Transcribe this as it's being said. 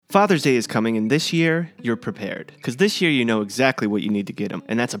Father's Day is coming, and this year, you're prepared. Because this year, you know exactly what you need to get him,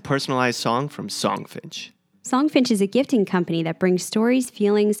 and that's a personalized song from Songfinch. Songfinch is a gifting company that brings stories,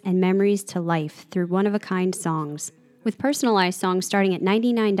 feelings, and memories to life through one-of-a-kind songs. With personalized songs starting at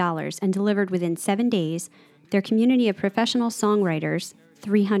 $99 and delivered within 7 days, their community of professional songwriters,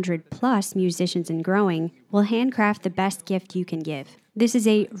 300-plus musicians and growing, will handcraft the best gift you can give. This is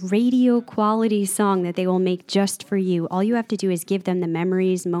a radio-quality song that they will make just for you. All you have to do is give them the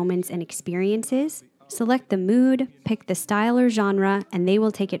memories, moments, and experiences. Select the mood, pick the style or genre, and they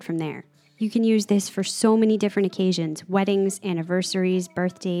will take it from there. You can use this for so many different occasions: weddings, anniversaries,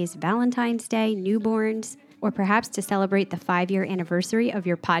 birthdays, Valentine's Day, newborns, or perhaps to celebrate the 5-year anniversary of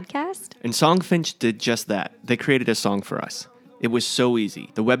your podcast. And Songfinch did just that. They created a song for us. It was so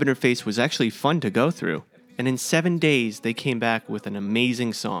easy. The web interface was actually fun to go through. And in 7 days, they came back with an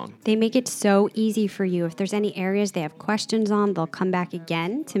amazing song. They make it so easy for you. If there's any areas they have questions on, they'll come back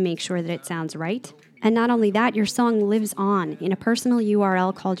again to make sure that it sounds right. And not only that, your song lives on in a personal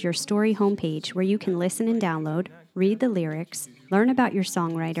URL called Your Story homepage, where you can listen and download, read the lyrics, learn about your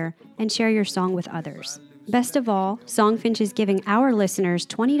songwriter, and share your song with others. Best of all, Songfinch is giving our listeners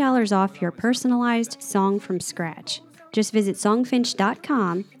 $20 off your personalized song from scratch. Just visit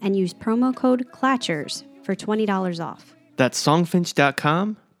songfinch.com and use promo code CLATCHERS for $20 off. That's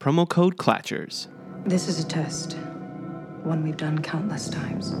songfinch.com, promo code CLATCHERS. This is a test, one we've done countless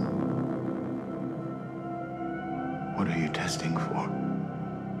times. What are you testing for?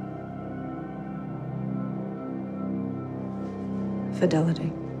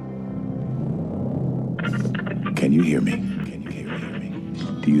 Fidelity. Can you hear me?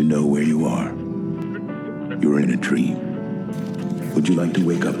 Do you know where you are? You're in a dream. Would you like to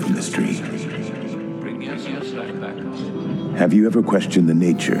wake up from this dream? Have you ever questioned the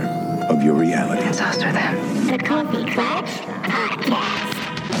nature of your reality? It's us or them. The Coffee Clutch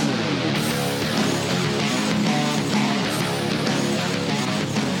Podcast.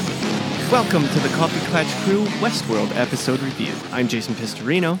 Welcome to the Coffee Klatch Crew Westworld episode review. I'm Jason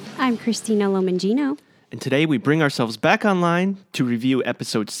Pistorino. I'm Christina Lomangino. And today we bring ourselves back online to review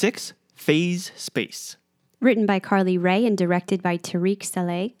episode 6, Phase Space. Written by Carly Ray and directed by Tariq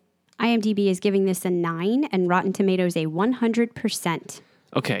Saleh. IMDb is giving this a 9 and Rotten Tomatoes a 100%.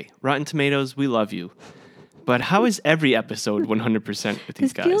 Okay, Rotten Tomatoes, we love you. But how is every episode 100% with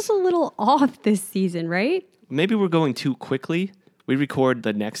these guys? This feels a little off this season, right? Maybe we're going too quickly. We record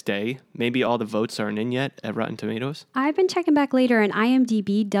the next day. Maybe all the votes aren't in yet at Rotten Tomatoes. I've been checking back later, and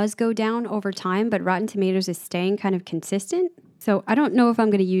IMDb does go down over time, but Rotten Tomatoes is staying kind of consistent. So I don't know if I'm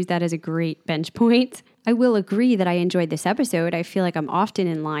going to use that as a great bench point. I will agree that I enjoyed this episode. I feel like I'm often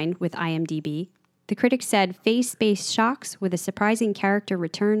in line with IMDb. The critics said, Phase Space shocks with a surprising character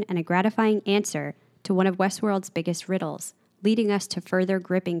return and a gratifying answer to one of Westworld's biggest riddles, leading us to further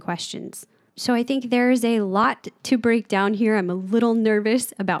gripping questions. So I think there's a lot to break down here. I'm a little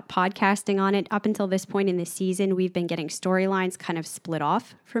nervous about podcasting on it. Up until this point in the season, we've been getting storylines kind of split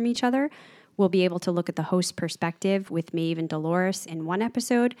off from each other. We'll be able to look at the host perspective with Maeve and Dolores in one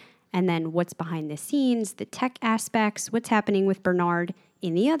episode, and then what's behind the scenes, the tech aspects, what's happening with Bernard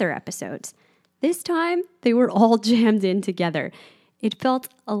in the other episodes. This time, they were all jammed in together. It felt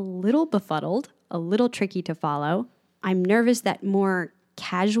a little befuddled, a little tricky to follow. I'm nervous that more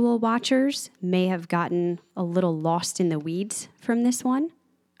casual watchers may have gotten a little lost in the weeds from this one.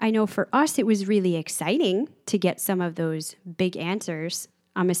 I know for us, it was really exciting to get some of those big answers.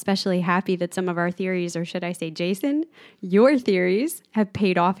 I'm especially happy that some of our theories, or should I say, Jason, your theories have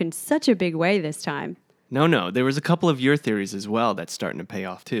paid off in such a big way this time. No, there was a couple of your theories as well that's starting to pay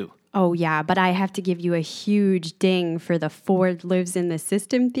off too. Oh yeah, but I have to give you a huge ding for the Ford lives in the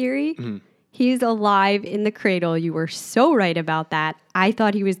system theory. Mm-hmm. He's alive in the cradle. You were so right about that. I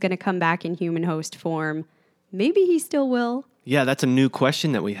thought he was going to come back in human host form. Maybe he still will. Yeah, that's a new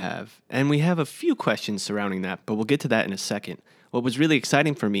question that we have. And we have a few questions surrounding that, but we'll get to that in a second. What was really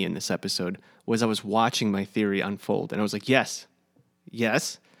exciting for me in this episode was I was watching my theory unfold, and I was like, yes.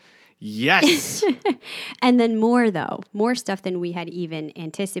 And then more stuff than we had even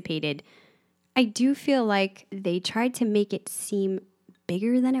anticipated. I do feel like they tried to make it seem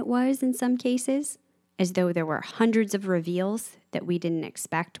bigger than it was in some cases, as though there were hundreds of reveals that we didn't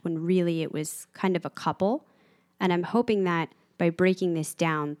expect when really it was kind of a couple. And I'm hoping that by breaking this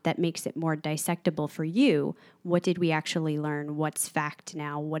down, that makes it more dissectable for you. What did we actually learn? What's fact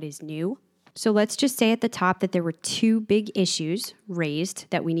now? What is new? So let's just say at the top that there were 2 big issues raised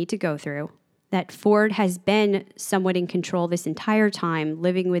that we need to go through. That Ford has been somewhat in control this entire time,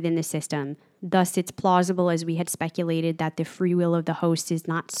 living within the system. Thus, it's plausible, as we had speculated, that the free will of the host is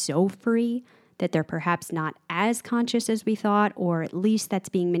not so free, that they're perhaps not as conscious as we thought, or at least that's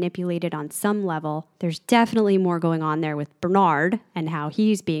being manipulated on some level. There's definitely more going on there with Bernard and how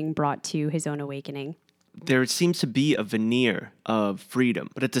he's being brought to his own awakening. There seems to be a veneer of freedom,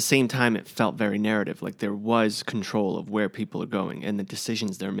 but at the same time, it felt very narrative, like there was control of where people are going and the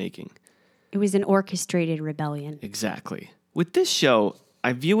decisions they're making. It was an orchestrated rebellion. Exactly. With this show,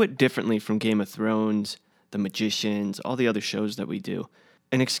 I view it differently from Game of Thrones, The Magicians, all the other shows that we do.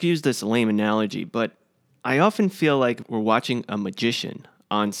 And excuse this lame analogy, but I often feel like we're watching a magician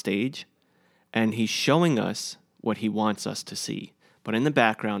on stage, and he's showing us what he wants us to see. But in the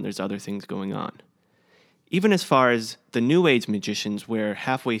background, there's other things going on. Even as far as the New Age magicians, where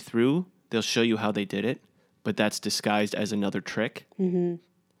halfway through, they'll show you how they did it, but that's disguised as another trick. Mm-hmm.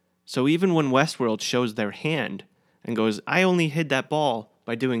 So even when Westworld shows their hand and goes, I only hid that ball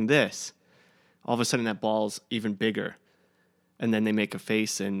by doing this, all of a sudden that ball's even bigger. And then they make a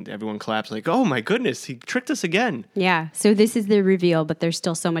face and everyone claps like, oh my goodness, he tricked us again. Yeah, so this is the reveal, but there's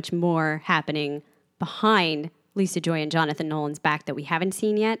still so much more happening behind Lisa Joy and Jonathan Nolan's back that we haven't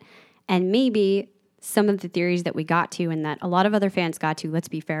seen yet. And maybe some of the theories that we got to and that a lot of other fans got to, let's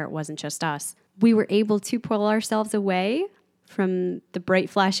be fair, it wasn't just us. We were able to pull ourselves away from the bright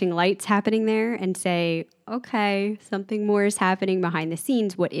flashing lights happening there and say, okay, something more is happening behind the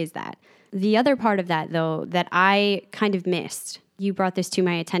scenes. What is that? The other part of that, though, that I kind of missed, you brought this to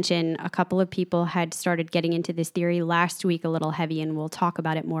my attention. A couple of people had started getting into this theory last week a little heavy, and we'll talk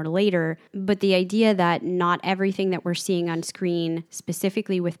about it more later. But the idea that not everything that we're seeing on screen,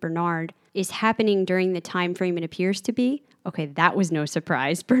 specifically with Bernard, is happening during the time frame it appears to be. Okay, that was no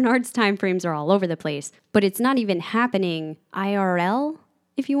surprise. Bernard's time frames are all over the place, but it's not even happening IRL,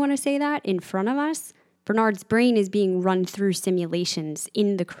 if you want to say that, in front of us. Bernard's brain is being run through simulations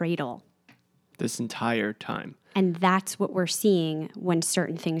in the cradle. This entire time. And that's what we're seeing when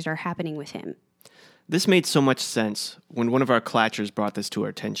certain things are happening with him. This made so much sense when one of our clatchers brought this to our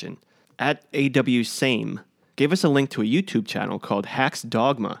attention. At AW Same gave us a link to a YouTube channel called Hacks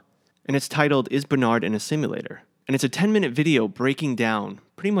Dogma, and it's titled, Is Bernard in a Simulator? And it's a 10-minute video breaking down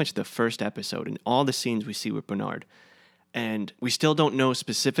pretty much the first episode and all the scenes we see with Bernard. And we still don't know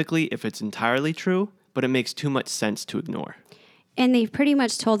specifically if it's entirely true, but it makes too much sense to ignore. And they've pretty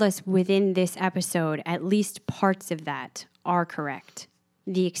much told us within this episode, at least parts of that are correct.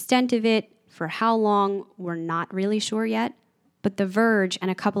 The extent of it, for how long, we're not really sure yet. But The Verge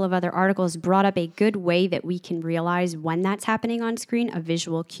and a couple of other articles brought up a good way that we can realize when that's happening on screen, a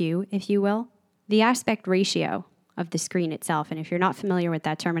visual cue, if you will. The aspect ratio of the screen itself. And if you're not familiar with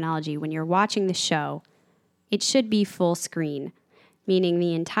that terminology, when you're watching the show, it should be full screen, meaning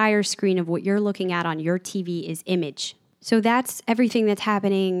the entire screen of what you're looking at on your TV is image. So that's everything that's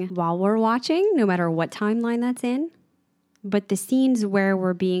happening while we're watching, no matter what timeline that's in. But the scenes where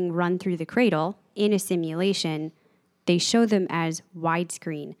we're being run through the cradle in a simulation, they show them as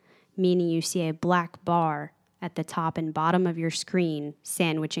widescreen, meaning you see a black bar at the top and bottom of your screen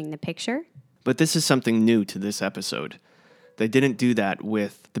sandwiching the picture. But this is something new to this episode. They didn't do that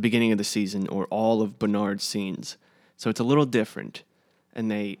with the beginning of the season or all of Bernard's scenes. So it's a little different. And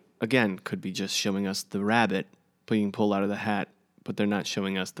they, again, could be just showing us the rabbit being pulled out of the hat, but they're not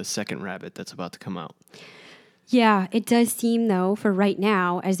showing us the second rabbit that's about to come out. Yeah, it does seem, though, for right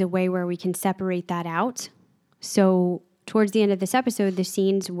now, as a way where we can separate that out. So towards the end of this episode, the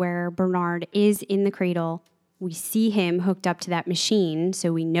scenes where Bernard is in the cradle, we see him hooked up to that machine,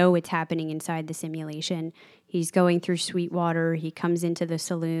 so we know it's happening inside the simulation. He's going through Sweetwater. He comes into the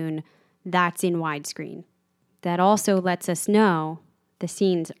saloon. That's in widescreen. That also lets us know the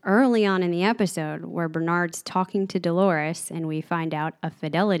scenes early on in the episode where Bernard's talking to Dolores and we find out a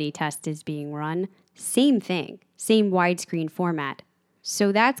fidelity test is being run. Same thing, same widescreen format.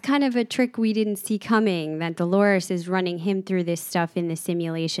 So that's kind of a trick we didn't see coming, that Dolores is running him through this stuff in the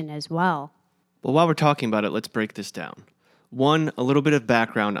simulation as well. Well, while we're talking about it, let's break this down. One, a little bit of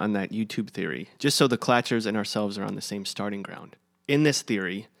background on that YouTube theory, just so the Clatchers and ourselves are on the same starting ground. In this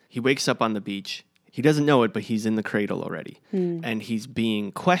theory, he wakes up on the beach. He doesn't know it, but he's in the cradle already. And he's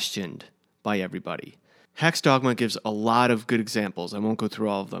being questioned by everybody. Hacks Dogma gives a lot of good examples. I won't go through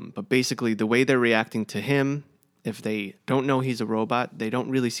all of them. But basically, the way they're reacting to him, if they don't know he's a robot, they don't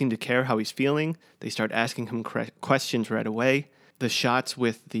really seem to care how he's feeling. They start asking him questions right away. The shots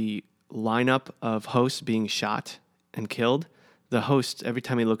with the lineup of hosts being shot and killed, the host, every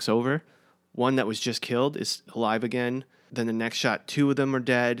time he looks over, one that was just killed is alive again. Then the next shot, two of them are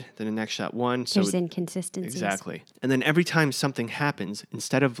dead. Then the next shot, one. There's inconsistencies. Exactly. And then every time something happens,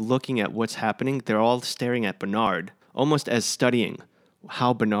 instead of looking at what's happening, they're all staring at Bernard, almost as studying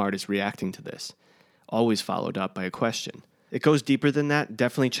how Bernard is reacting to this, always followed up by a question. It goes deeper than that.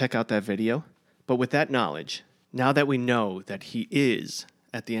 Definitely check out that video. But with that knowledge, now that we know that he is,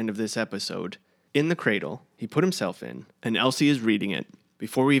 at the end of this episode, in the cradle, he put himself in, and Elsie is reading it,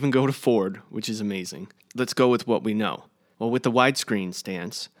 before we even go to Ford, which is amazing, let's go with what we know. Well, with the widescreen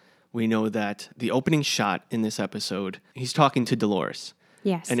stance, we know that the opening shot in this episode, he's talking to Dolores.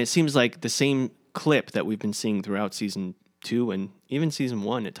 Yes. And it seems like the same clip that we've been seeing throughout season 2 and even season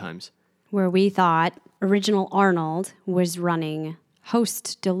 1 at times. Where we thought original Arnold was running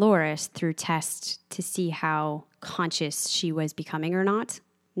host Dolores through tests to see how conscious she was becoming or not.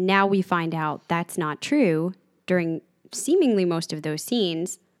 Now we find out that's not true. During seemingly most of those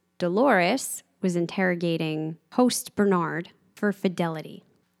scenes, Dolores was interrogating host Bernard for fidelity.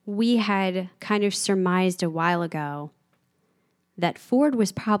 We had kind of surmised a while ago that Ford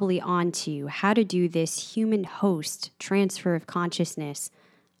was probably onto how to do this human host transfer of consciousness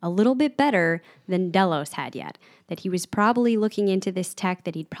a little bit better than Delos had yet. That he was probably looking into this tech,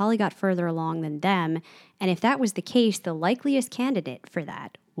 that he'd probably got further along than them. And if that was the case, the likeliest candidate for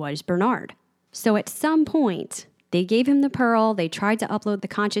that was Bernard. So at some point, they gave him the pearl, they tried to upload the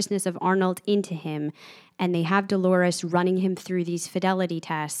consciousness of Arnold into him, and they have Dolores running him through these fidelity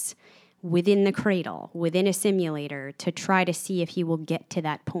tests within the cradle, within a simulator, to try to see if he will get to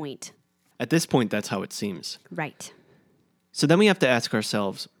that point. At this point, that's how it seems. Right. So then we have to ask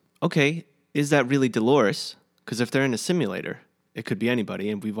ourselves, okay, is that really Dolores? Because if they're in a simulator, it could be anybody,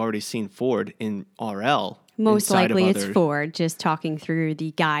 and we've already seen Ford in RL. Most inside of likely it's other- Ford just talking through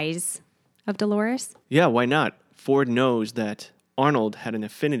the guise of Dolores. Yeah, why not? Ford knows that Arnold had an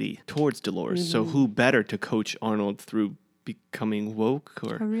affinity towards Dolores, so who better to coach Arnold through becoming woke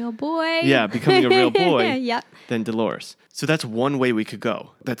A or real boy. yeah, becoming a real boy Yep. than Dolores. So that's one way we could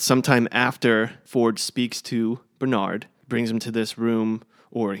go. That sometime after Ford speaks to Bernard, brings him to this room,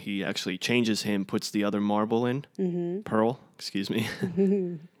 or he actually changes him, puts the other marble in, Pearl, excuse me,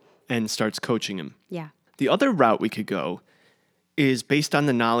 and starts coaching him. Yeah. The other route we could go is based on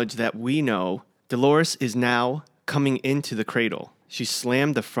the knowledge that we know Dolores is now coming into the cradle. She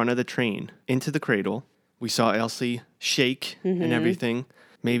slammed the front of the train into the cradle. We saw Elsie shake and everything.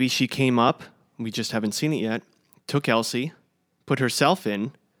 Maybe she came up, we just haven't seen it yet, took Elsie, put herself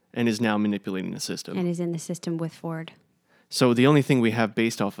in, and is now manipulating the system. And is in the system with Ford. So the only thing we have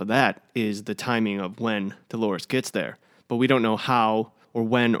based off of that is the timing of when Dolores gets there. But we don't know how or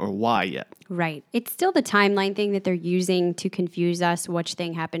when or why yet. Right. It's still the timeline thing that they're using to confuse us. Which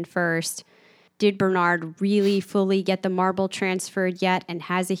thing happened first? Did Bernard really fully get the marble transferred yet and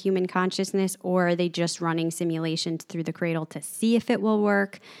has a human consciousness? Or are they just running simulations through the cradle to see if it will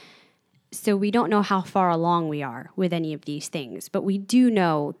work? So we don't know how far along we are with any of these things. But we do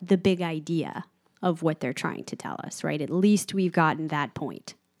know the big idea of what they're trying to tell us, right? At least we've gotten that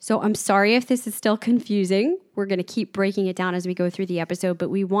point. So I'm sorry if this is still confusing. We're going to keep breaking it down as we go through the episode, but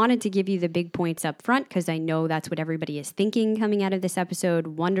we wanted to give you the big points up front because I know that's what everybody is thinking coming out of this episode,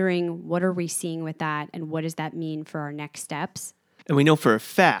 wondering what are we seeing with that and what does that mean for our next steps? And we know for a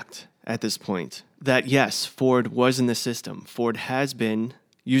fact at this point that yes, Ford was in the system. Ford has been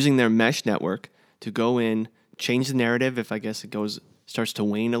using their mesh network to go in, change the narrative if I guess it starts to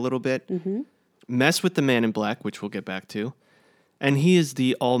wane a little bit, mess with the Man in Black, which we'll get back to. And he is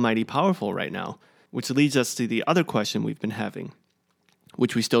the almighty powerful right now, which leads us to the other question we've been having,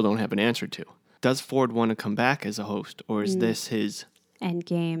 which we still don't have an answer to. Does Ford want to come back as a host, or is this his... End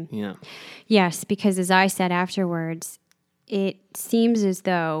game. Yeah. Yes, because as I said afterwards, it seems as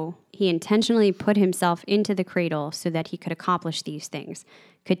though he intentionally put himself into the cradle so that he could accomplish these things,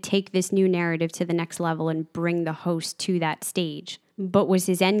 could take this new narrative to the next level and bring the host to that stage. But was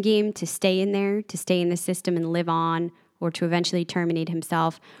his end game to stay in there, to stay in the system and live on, or to eventually terminate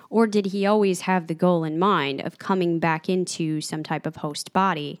himself? Or did he always have the goal in mind of coming back into some type of host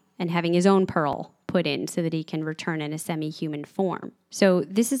body and having his own pearl put in so that he can return in a semi-human form? So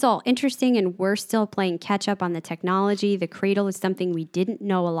this is all interesting, and we're still playing catch up on the technology. The cradle is something we didn't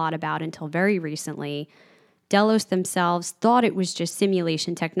know a lot about until very recently. Delos themselves thought it was just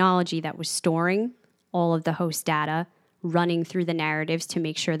simulation technology that was storing all of the host data, running through the narratives to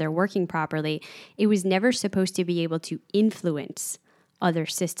make sure they're working properly. It was never supposed to be able to influence other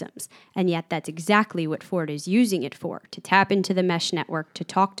systems. And yet that's exactly what Ford is using it for, to tap into the mesh network, to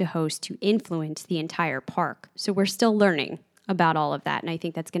talk to hosts, to influence the entire park. So we're still learning about all of that, and I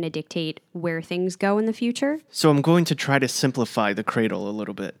think that's going to dictate where things go in the future. So I'm going to try to simplify the cradle a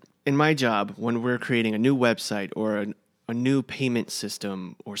little bit. In my job, when we're creating a new website or a new payment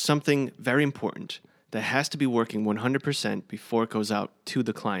system or something very important that has to be working 100% before it goes out to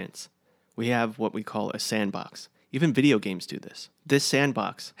the clients, we have what we call a sandbox. Even video games do this. This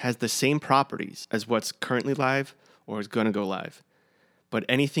sandbox has the same properties as what's currently live or is going to go live. But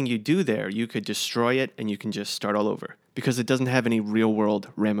anything you do there, you could destroy it and you can just start all over because it doesn't have any real-world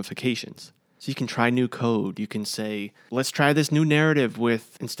ramifications. So you can try new code. You can say, let's try this new narrative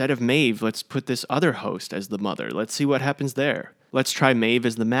with, instead of Maeve, let's put this other host as the mother. Let's see what happens there. Let's try Maeve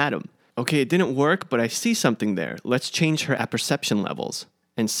as the madam. Okay, it didn't work, but I see something there. Let's change her apperception levels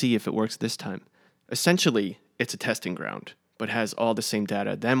and see if it works this time. Essentially, it's a testing ground, but has all the same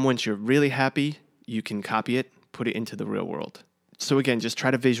data. Then once you're really happy, you can copy it, put it into the real world. So again, just try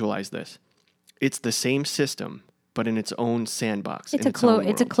to visualize this. It's the same system, but in its own sandbox. It's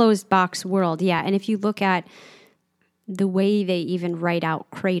a closed box world, yeah. And if you look at the way they even write out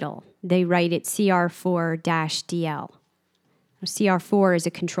Cradle, they write it CR4-DL. CR4 is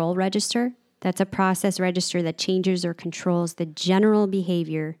a control register. That's a process register that changes or controls the general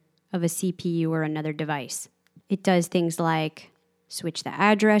behavior of a CPU or another device. It does things like switch the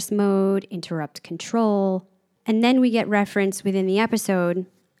address mode, interrupt control, and then we get reference within the episode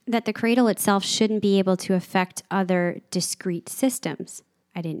that the Cradle itself shouldn't be able to affect other discrete systems.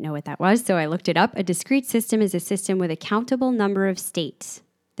 I didn't know what that was, so I looked it up. A discrete system is a system with a countable number of states.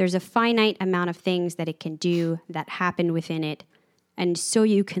 There's a finite amount of things that it can do that happen within it, and so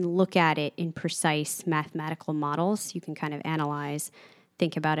you can look at it in precise mathematical models. You can kind of analyze,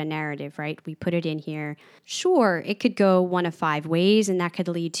 think about a narrative, right? We put it in here. Sure, it could go one of 5 ways, and that could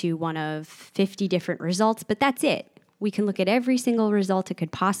lead to one of 50 different results, but that's it. We can look at every single result it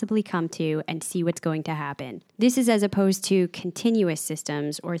could possibly come to and see what's going to happen. This is as opposed to continuous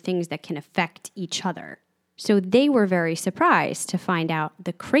systems or things that can affect each other. So they were very surprised to find out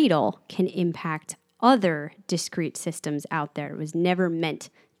the Cradle can impact other discrete systems out there. It was never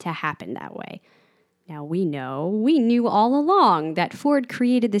meant to happen that way. Now we knew all along that Ford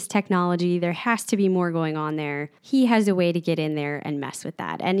created this technology. There has to be more going on there. He has a way to get in there and mess with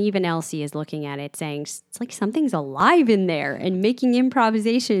that. And even Elsie is looking at it saying, it's like something's alive in there and making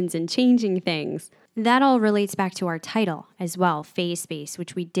improvisations and changing things. That all relates back to our title as well, phase space,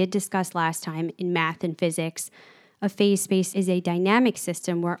 which we did discuss last time in math and physics. A phase space is a dynamic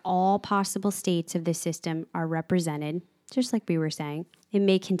system where all possible states of the system are represented, just like we were saying. It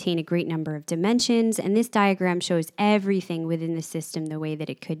may contain a great number of dimensions, and this diagram shows everything within the system the way that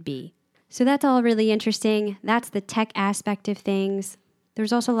it could be. So that's all really interesting. That's the tech aspect of things.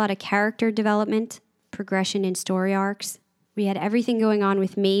 There's also a lot of character development, progression in story arcs. We had everything going on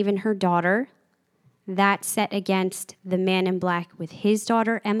with Maeve and her daughter. That set against the Man in Black with his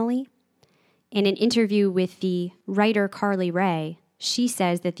daughter, Emily. In an interview with the writer Carly Ray, she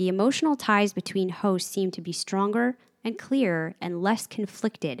says that the emotional ties between hosts seem to be stronger and clearer and less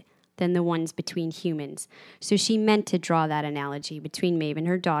conflicted than the ones between humans. So she meant to draw that analogy between Maeve and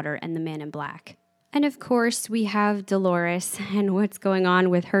her daughter and the Man in Black. And of course, we have Dolores and what's going on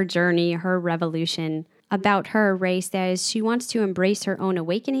with her journey, her revolution. About her, Ray says she wants to embrace her own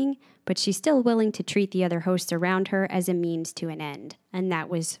awakening, but she's still willing to treat the other hosts around her as a means to an end. And that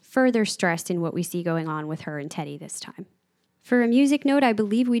was further stressed in what we see going on with her and Teddy this time. For a music note, I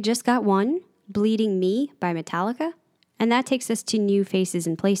believe we just got one, Bleeding Me by Metallica. And that takes us to new faces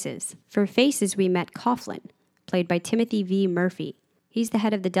and places. For faces, we met Coughlin, played by Timothy V. Murphy. He's the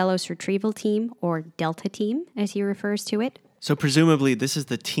head of the Delos Retrieval Team, or Delta Team, as he refers to it. So presumably this is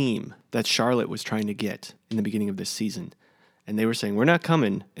the team that Charlotte was trying to get in the beginning of this season. And they were saying, we're not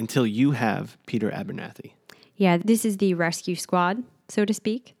coming until you have Peter Abernathy. Yeah, this is the rescue squad, so to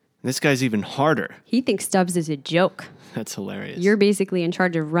speak. This guy's even harder. He thinks Stubbs is a joke. That's hilarious. You're basically in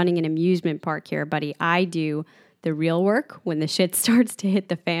charge of running an amusement park here, buddy. I do the real work when the shit starts to hit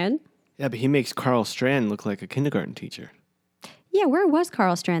the fan. Yeah, but he makes Carl Strand look like a kindergarten teacher. Yeah, where was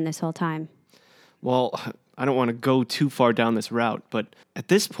Carl Strand this whole time? Well, I don't want to go too far down this route, but at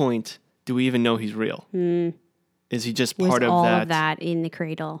this point, do we even know he's real? Is he just part of all that? All of that in the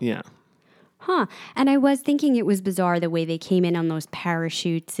Cradle? Yeah. Huh. And I was thinking it was bizarre the way they came in on those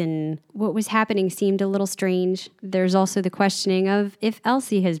parachutes, and what was happening seemed a little strange. There's also the questioning of if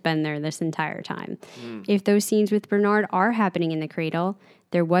Elsie has been there this entire time. If those scenes with Bernard are happening in the Cradle,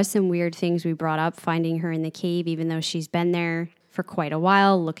 there was some weird things we brought up, finding her in the cave, even though she's been there for quite a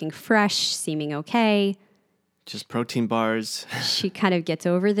while, looking fresh, seeming okay. Just protein bars. She kind of gets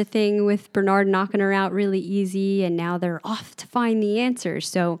over the thing with Bernard knocking her out really easy, and now they're off to find the answers.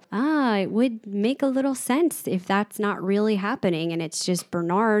 So, it would make a little sense if that's not really happening, and it's just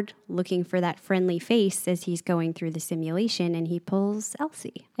Bernard looking for that friendly face as he's going through the simulation, and he pulls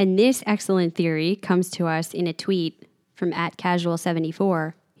Elsie. And this excellent theory comes to us in a tweet from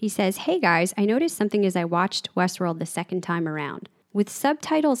 @Casual74. He says, "Hey guys, I noticed something as I watched Westworld the second time around. With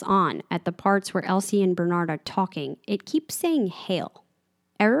subtitles on at the parts where Elsie and Bernard are talking, it keeps saying hail.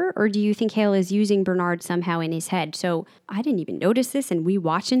 error, or do you think Hale is using Bernard somehow in his head? So I didn't even notice this, and we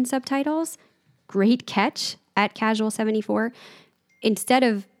watch in subtitles. Great catch at Casual74. Instead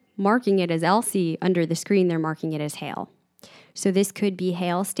of marking it as Elsie under the screen, they're marking it as Hale. So this could be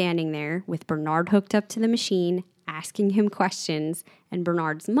Hale standing there with Bernard hooked up to the machine, asking him questions, and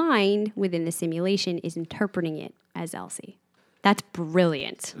Bernard's mind within the simulation is interpreting it as Elsie. That's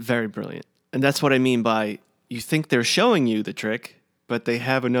brilliant. Very brilliant. And that's what I mean by you think they're showing you the trick, but they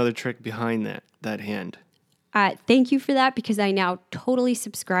have another trick behind that hand. Thank you for that, because I now totally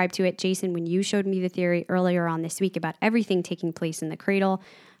subscribe to it. Jason, when you showed me the theory earlier on this week about everything taking place in the cradle,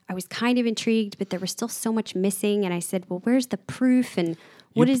 I was kind of intrigued, but there was still so much missing. And I said, well, where's the proof? And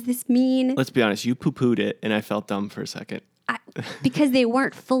what does this mean? Let's be honest, you poo-pooed it, and I felt dumb for a second. Because they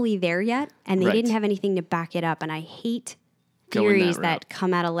weren't fully there yet, and they Right. didn't have anything to back it up. And I hate theories that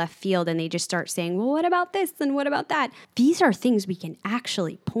come out of left field, and they just start saying, well, what about this and what about that? These are things we can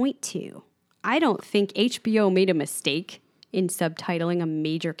actually point to. I don't think HBO made a mistake in subtitling a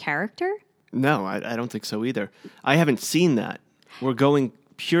major character. No, I don't think so either. I haven't seen that. We're going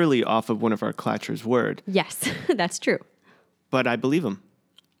purely off of one of our Clatcher's word, Yes, that's true. but I believe him.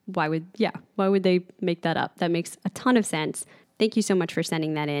 Why would they make that up? That makes a ton of sense. Thank you so much for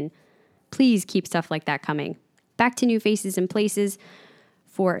sending that in. Please keep stuff like that coming. Back to new faces and places.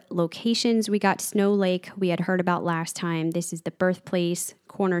 For locations, we got Snow Lake, we had heard about last time. This is the birthplace,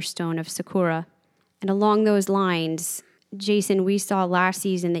 cornerstone of Sakura. And along those lines, Jason, we saw last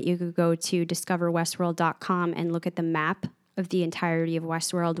season that you could go to discoverwestworld.com and look at the map of the entirety of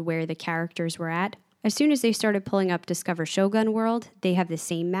Westworld where the characters were at. As soon as they started pulling up Discover Shogun World, they have the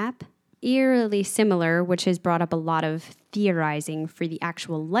same map, eerily similar, which has brought up a lot of theorizing for the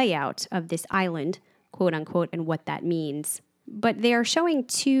actual layout of this island, quote unquote, and what that means. But they are showing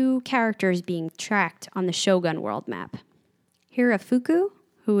two characters being tracked on the Shogun World map. Hirafuku,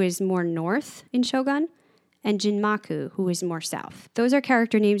 who is more north in Shogun, and Jinmaku, who is more south. Those are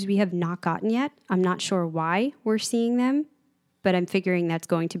character names we have not gotten yet. I'm not sure why we're seeing them, but I'm figuring that's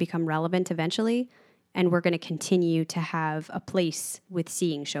going to become relevant eventually, and we're going to continue to have a place with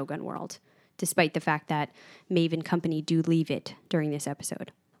seeing Shogun World, despite the fact that Maeve and company do leave it during this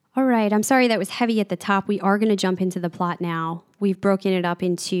episode. All right, I'm sorry that was heavy at the top. We are going to jump into the plot now. We've broken it up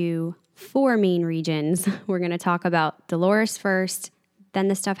into 4 main regions. We're going to talk about Dolores first, then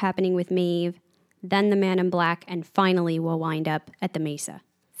the stuff happening with Maeve, then the Man in Black, and finally we'll wind up at the Mesa.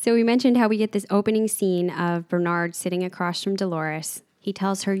 So we mentioned how we get this opening scene of Bernard sitting across from Dolores. He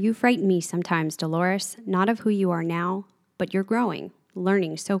tells her, "You frighten me sometimes, Dolores, not of who you are now, but you're growing,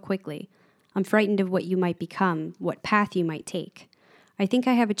 learning so quickly. I'm frightened of what you might become, what path you might take. I think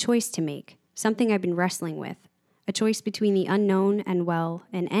I have a choice to make, something I've been wrestling with, a choice between the unknown and, well,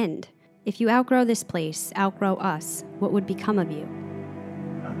 an end. If you outgrow this place, outgrow us, what would become of you?"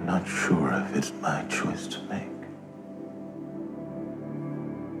 I'm not sure if it's my choice to make.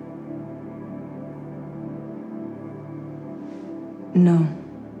 No.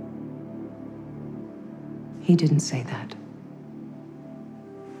 He didn't say that.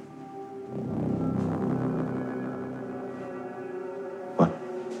 What?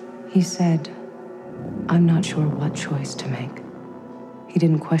 He said, I'm not sure what choice to make. He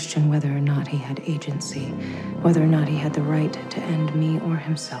didn't question whether or not he had agency, whether or not he had the right to end me or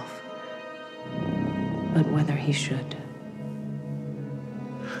himself, but whether he should.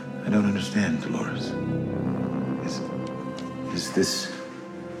 I don't understand, Dolores. Is this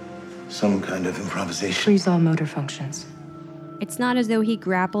some kind of improvisation? Freeze all motor functions. It's not as though he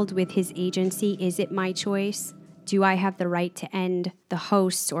grappled with his agency. Is it my choice? Do I have the right to end the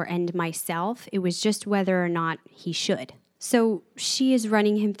hosts or end myself? It was just whether or not he should. So she is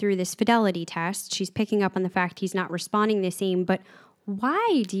running him through this fidelity test. She's picking up on the fact he's not responding the same, but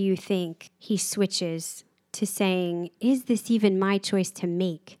why do you think he switches to saying, is this even my choice to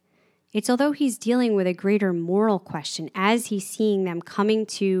make? It's although he's dealing with a greater moral question as he's seeing them coming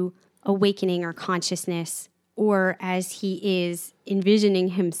to awakening or consciousness, or as he is envisioning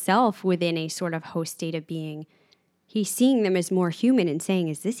himself within a sort of host state of being. He's seeing them as more human and saying,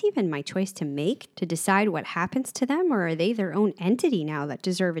 is this even my choice to make, to decide what happens to them, or are they their own entity now that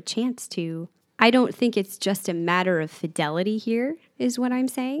deserve a chance to? I don't think it's just a matter of fidelity here, is what I'm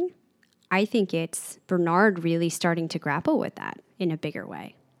saying. I think it's Bernard really starting to grapple with that in a bigger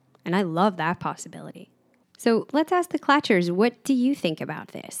way. And I love that possibility. So let's ask the Clatchers, what do you think about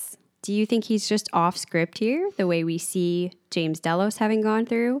this? Do you think he's just off script here, the way we see James Delos having gone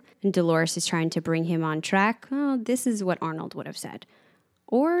through, and Dolores is trying to bring him on track? Oh, this is what Arnold would have said.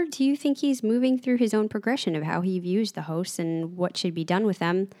 Or do you think he's moving through his own progression of how he views the hosts and what should be done with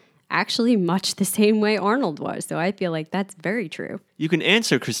them actually much the same way Arnold was. So I feel like that's very true. You can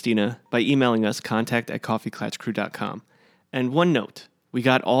answer Christina by emailing us contact@coffeeclatchcrew.com. And one note, we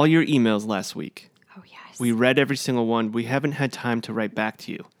got all your emails last week. Oh, yes. We read every single one. We haven't had time to write back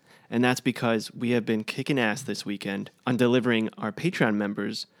to you. And that's because we have been kicking ass this weekend on delivering our Patreon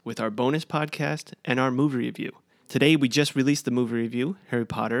members with our bonus podcast and our movie review. Today, we just released the movie review, Harry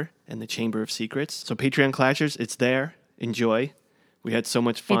Potter and the Chamber of Secrets. So Patreon Clashers, it's there. Enjoy. We had so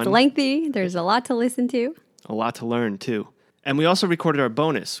much fun. It's lengthy. There's a lot to listen to. A lot to learn, too. And we also recorded our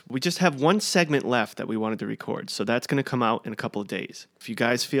bonus. We just have one segment left that we wanted to record. So that's going to come out in a couple of days. If you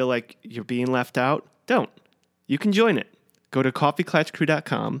guys feel like you're being left out, don't. You can join it. Go to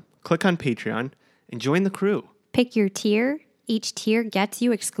coffeeclatchcrew.com. Click on Patreon and join the crew. Pick your tier. Each tier gets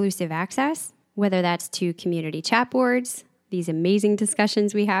you exclusive access, whether that's to community chat boards, these amazing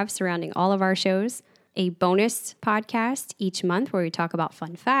discussions we have surrounding all of our shows, a bonus podcast each month where we talk about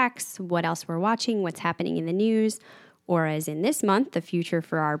fun facts, what else we're watching, what's happening in the news, or as in this month, the future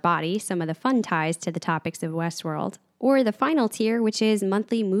for our body, some of the fun ties to the topics of Westworld. Or the final tier, which is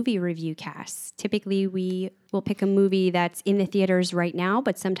monthly movie review casts. Typically, we will pick a movie that's in the theaters right now,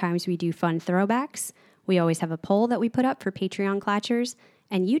 but sometimes we do fun throwbacks. We always have a poll that we put up for Patreon Clatchers,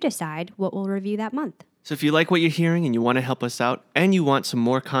 and you decide what we'll review that month. So if you like what you're hearing and you want to help us out and you want some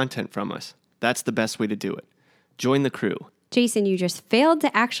more content from us, that's the best way to do it. Join the crew. Jason, you just failed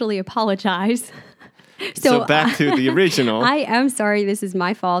to actually apologize. So back to the original. I am sorry. This is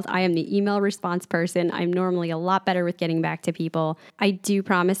my fault. I am the email response person. I'm normally a lot better with getting back to people. I do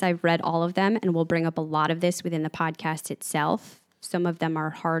promise I've read all of them and we'll bring up a lot of this within the podcast itself. Some of them are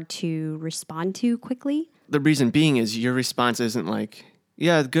hard to respond to quickly. The reason being is your response isn't like,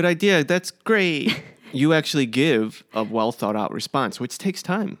 yeah, good idea. That's great. You actually give a well thought out response, which takes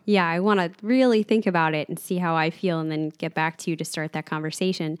time. Yeah, I want to really think about it and see how I feel and then get back to you to start that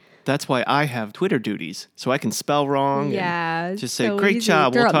conversation. That's why I have Twitter duties, so I can spell wrong and just say, so great easy.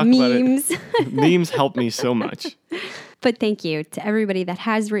 job, Throw we'll up talk memes. about it. Memes help me so much. But thank you to everybody that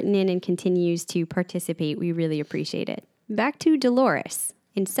has written in and continues to participate. We really appreciate it. Back to Dolores.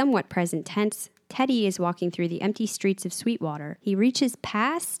 In somewhat present tense, Teddy is walking through the empty streets of Sweetwater. He reaches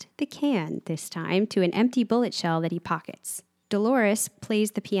past the can, this time, to an empty bullet shell that he pockets. Dolores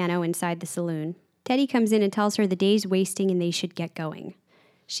plays the piano inside the saloon. Teddy comes in and tells her the day's wasting and they should get going.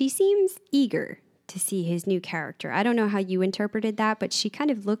 She seems eager to see his new character. I don't know how you interpreted that, but she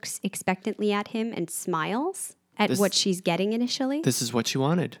kind of looks expectantly at him and smiles at what she's getting initially. This is what she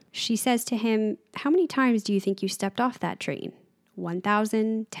wanted. She says to him, how many times do you think you stepped off that train?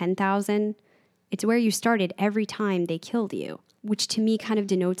 1,000? 10,000? It's where you started every time they killed you, which to me kind of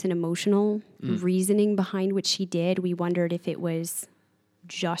denotes an emotional reasoning behind what she did. We wondered if it was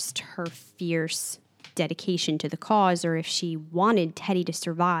just her fierce dedication to the cause or if she wanted Teddy to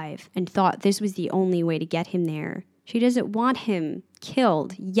survive and thought this was the only way to get him there. She doesn't want him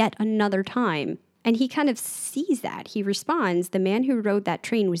killed yet another time. And he kind of sees that. He responds, the man who rode that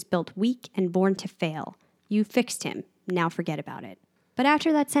train was built weak and born to fail. You fixed him. Now forget about it. But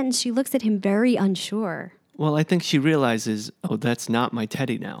after that sentence, she looks at him very unsure. Well, I think she realizes, oh, that's not my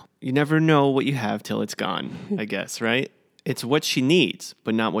Teddy now. You never know what you have till it's gone, I guess, right? It's what she needs,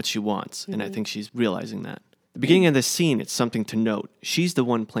 but not what she wants. And I think she's realizing that. The beginning of this scene, it's something to note. She's the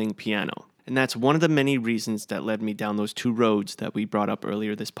one playing piano. And that's one of the many reasons that led me down those two roads that we brought up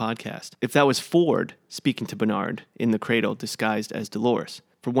earlier this podcast. If that was Ford speaking to Bernard in the cradle disguised as Dolores,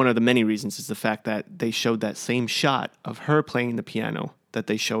 for one of the many reasons is the fact that they showed that same shot of her playing the piano that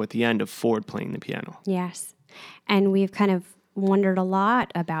they show at the end of Ford playing the piano. Yes. And we've kind of wondered a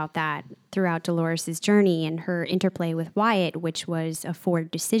lot about that throughout Dolores' journey and her interplay with Wyatt, which was a Ford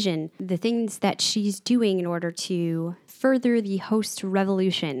decision. The things that she's doing in order to further the host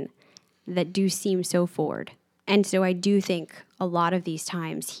revolution that do seem so Ford. And so I do think a lot of these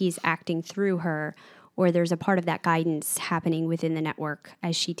times he's acting through her, or there's a part of that guidance happening within the network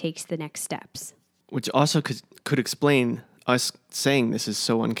as she takes the next steps. Which also could explain us saying this is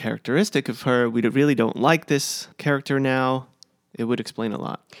so uncharacteristic of her. We really don't like this character now. It would explain a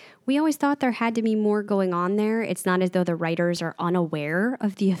lot. We always thought there had to be more going on there. It's not as though the writers are unaware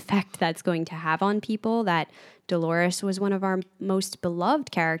of the effect that's going to have on people, that Dolores was one of our most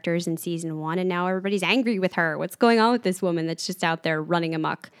beloved characters in season 1, and now everybody's angry with her. What's going on with this woman that's just out there running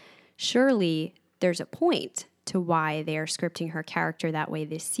amok? Surely there's a point to why they are scripting her character that way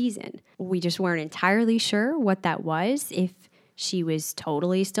this season. We just weren't entirely sure what that was, if she was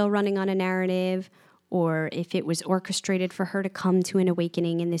totally still running on a narrative, or if it was orchestrated for her to come to an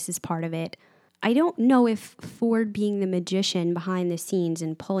awakening and this is part of it. I don't know if Ford being the magician behind the scenes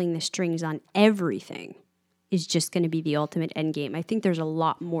and pulling the strings on everything is just going to be the ultimate end game. I think there's a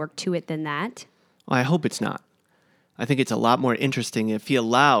lot more to it than that. Well, I hope it's not. I think it's a lot more interesting if he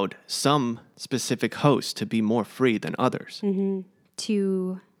allowed some specific hosts to be more free than others.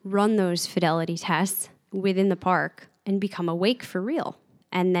 To run those fidelity tests within the park and become awake for real,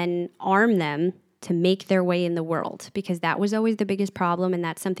 and then arm them to make their way in the world, because that was always the biggest problem, and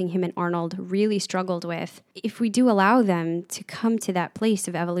that's something him and Arnold really struggled with. If we do allow them to come to that place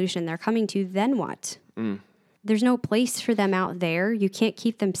of evolution they're coming to, then what? There's no place for them out there. You can't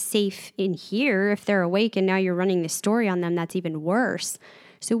keep them safe in here if they're awake, and now you're running this story on them that's even worse.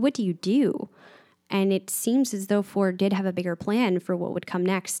 So what do you do? And it seems as though Ford did have a bigger plan for what would come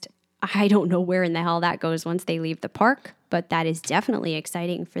next. I don't know where in the hell that goes once they leave the park, but that is definitely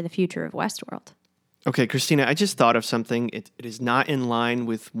exciting for the future of Westworld. Okay, Christina, I just thought of something. It is not in line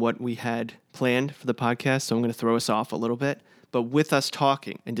with what we had planned for the podcast, so I'm going to throw us off a little bit. But with us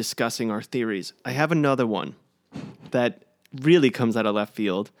talking and discussing our theories, I have another one that really comes out of left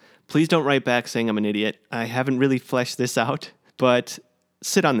field. Please don't write back saying I'm an idiot. I haven't really fleshed this out, but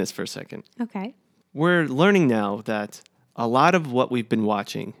sit on this for a second. Okay. We're learning now that a lot of what we've been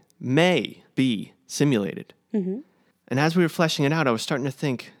watching may be simulated. And as we were fleshing it out, I was starting to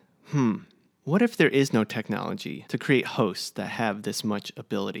think, what if there is no technology to create hosts that have this much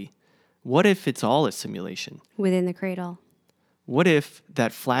ability? What if it's all a simulation? Within the cradle. What if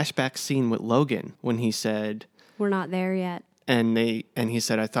that flashback scene with Logan when he said, We're not there yet. and he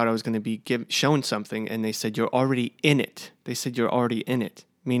said, I thought I was going to be shown something, and they said, you're already in it. They said, you're already in it,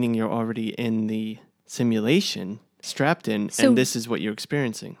 meaning you're already in the simulation, strapped in, So and this is what you're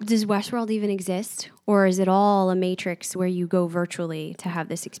experiencing. Does Westworld even exist? Or is it all a matrix where you go virtually to have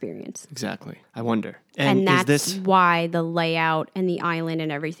this experience? Exactly. I wonder. And that's is this why the layout and the island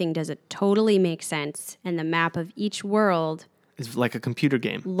and everything doesn't totally make sense. And the map of each world is like a computer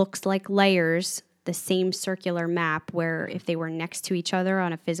game? looks like layers, the same circular map where if they were next to each other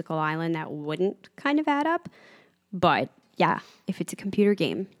on a physical island, that wouldn't kind of add up. But yeah, if it's a computer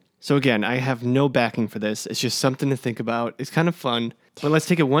game. So again, I have no backing for this. It's just something to think about. It's kind of fun. But let's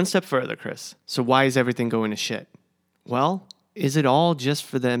take it one step further, Chris. So why is everything going to shit? Well, is it all just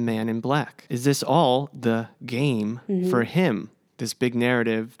for the man in black? Is this all the game for him? This big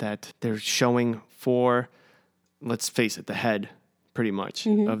narrative that they're showing for, let's face it, the head, pretty much,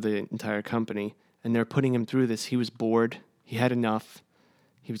 of the entire company. And they're putting him through this. He was bored. He had enough.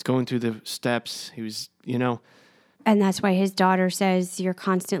 He was going through the steps. He was, And that's why his daughter says, you're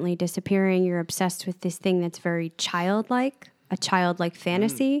constantly disappearing. You're obsessed with this thing that's very childlike, a childlike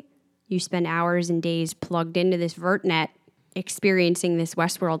fantasy. You spend hours and days plugged into this VertNet, experiencing this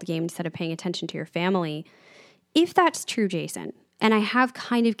Westworld game instead of paying attention to your family. If that's true, Jason, and I have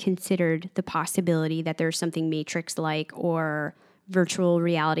kind of considered the possibility that there's something Matrix-like or virtual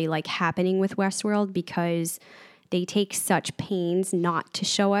reality-like happening with Westworld, because they take such pains not to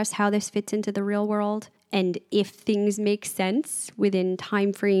show us how this fits into the real world. And if things make sense within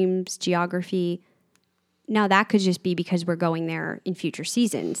time frames, geography, now that could just be because we're going there in future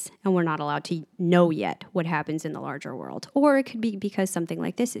seasons and we're not allowed to know yet what happens in the larger world. Or it could be because something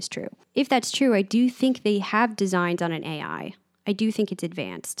like this is true. If that's true, I do think they have designs on an AI. I do think it's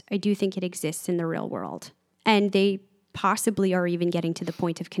advanced. I do think it exists in the real world. And they possibly are even getting to the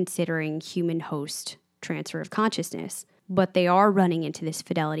point of considering human host transfer of consciousness. But they are running into this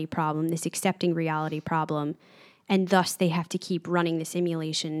fidelity problem, this accepting reality problem, and thus they have to keep running the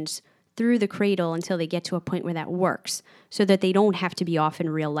simulations through the cradle until they get to a point where that works, so that they don't have to be off in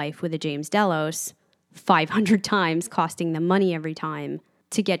real life with a James Delos 500 times, costing them money every time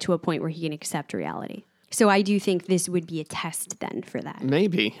to get to a point where he can accept reality. So I do think this would be a test then for that.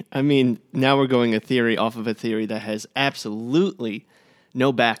 Maybe. I mean, now we're going a theory off of a theory that has absolutely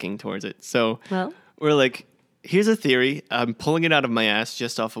no backing towards it. So we're like, here's a theory. I'm pulling it out of my ass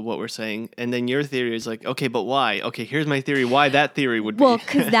just off of what we're saying. And then your theory is like, okay, but why? Okay, here's my theory why that theory would be. Well,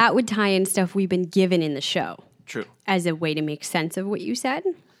 because that would tie in stuff we've been given in the show. True. As a way to make sense of what you said.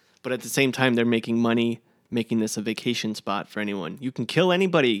 But at the same time, they're making money, making this a vacation spot for anyone. You can kill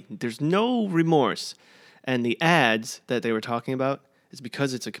anybody. There's no remorse. And the ads that they were talking about is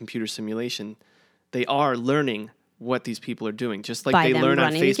because it's a computer simulation. They are learning what these people are doing, just like they learn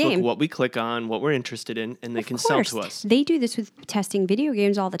on Facebook what we click on, what we're interested in, and they can sell to us. They do this with testing video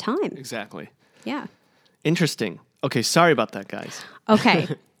games all the time. Exactly. Yeah. Interesting. Okay, sorry about that, guys. Okay.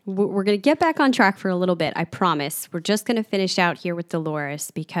 We're going to get back on track for a little bit, I promise. We're just going to finish out here with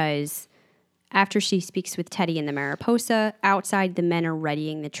Dolores, because after she speaks with Teddy in the Mariposa, outside the men are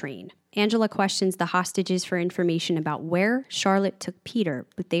readying the train. Angela questions the hostages for information about where Charlotte took Peter,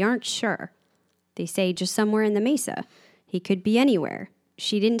 but they aren't sure. They say just somewhere in the Mesa. He could be anywhere.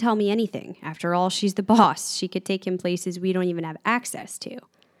 She didn't tell me anything. After all, she's the boss. She could take him places we don't even have access to.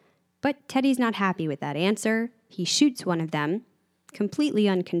 But Teddy's not happy with that answer. He shoots one of them, completely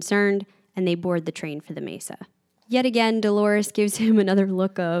unconcerned, and they board the train for the Mesa. Yet again, Dolores gives him another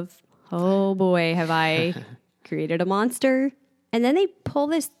look of, oh boy, have I created a monster? And then they pull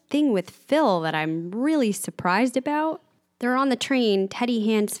this thing with Phil that I'm really surprised about. They're on the train. Teddy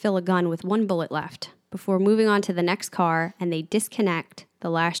hands Phil a gun with one bullet left before moving on to the next car, and they disconnect the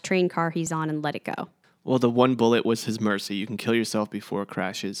last train car he's on and let it go. Well, the one bullet was his mercy. You can kill yourself before it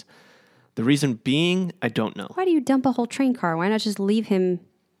crashes. The reason being, I don't know. Why do you dump a whole train car? Why not just leave him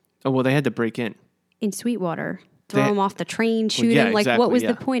Oh, well, they had to break in. in Sweetwater? Throw him off the train, shoot yeah, him? Like, exactly, what was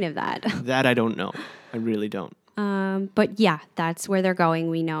yeah. the point of that? That I don't know. I really don't. But yeah, that's where they're going,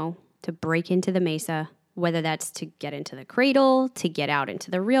 we know, to break into the Mesa. Whether that's to get into the cradle, to get out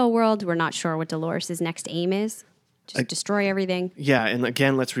into the real world. We're not sure what Dolores' next aim is. Just destroy everything. Yeah, and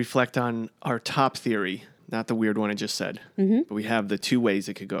again, let's reflect on our top theory, not the weird one I just said. Mm-hmm. But we have the two ways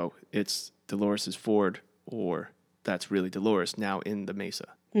it could go. It's Dolores' Ford, or that's really Dolores now in the Mesa.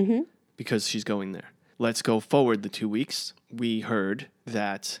 Mm-hmm. Because she's going there. Let's go forward the 2 weeks. We heard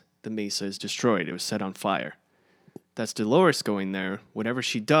that the Mesa is destroyed. It was set on fire. That's Dolores going there. Whatever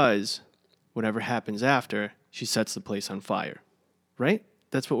she does, whatever happens after, she sets the place on fire. Right?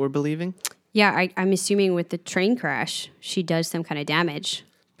 That's what we're believing? Yeah, I'm assuming with the train crash, she does some kind of damage.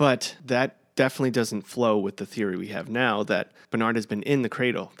 But that definitely doesn't flow with the theory we have now that Bernard has been in the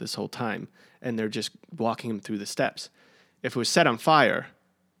cradle this whole time, and they're just walking him through the steps. If it was set on fire...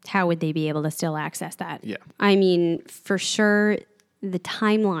 How would they be able to still access that? Yeah. I mean, for sure, the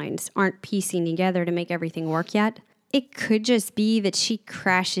timelines aren't piecing together to make everything work yet. It could just be that she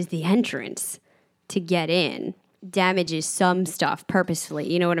crashes the entrance to get in, damages some stuff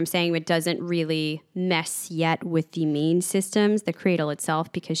purposefully. You know what I'm saying? It doesn't really mess yet with the main systems, the cradle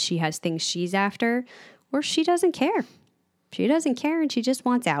itself, because she has things she's after, or she doesn't care. She doesn't care and she just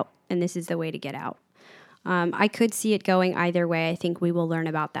wants out, and this is the way to get out. I could see it going either way. I think we will learn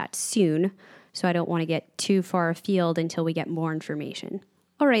about that soon, so I don't want to get too far afield until we get more information.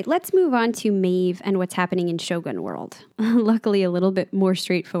 All right, let's move on to Maeve and what's happening in Shogun World. Luckily, a little bit more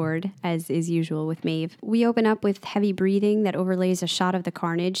straightforward, as is usual with Maeve. We open up with heavy breathing that overlays a shot of the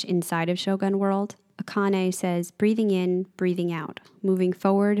carnage inside of Shogun World. Akane says, breathing in, breathing out, moving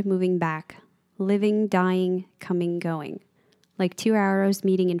forward, moving back, living, dying, coming, going. Like two arrows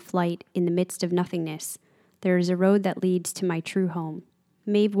meeting in flight in the midst of nothingness, there is a road that leads to my true home.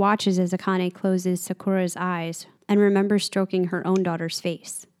 Maeve watches as Akane closes Sakura's eyes and remembers stroking her own daughter's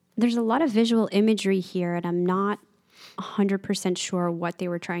face. There's a lot of visual imagery here, and I'm not 100% sure what they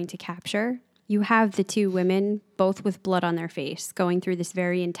were trying to capture. You have the two women, both with blood on their face, going through this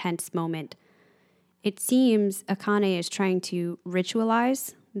very intense moment. It seems Akane is trying to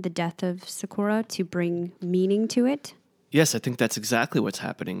ritualize the death of Sakura to bring meaning to it. Yes, I think that's exactly what's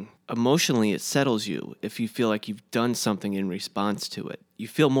happening. Emotionally, it settles you if you feel like you've done something in response to it. You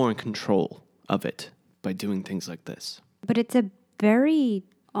feel more in control of it by doing things like this. But it's a very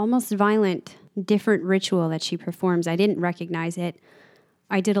almost violent, different ritual that she performs. I didn't recognize it.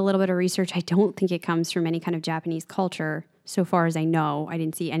 I did a little bit of research. I don't think it comes from any kind of Japanese culture. So far as I know, I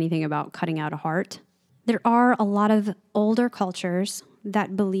didn't see anything about cutting out a heart. There are a lot of older cultures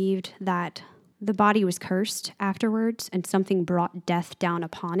that believed that the body was cursed afterwards and something brought death down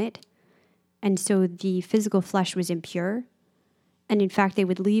upon it. And so the physical flesh was impure. And in fact, they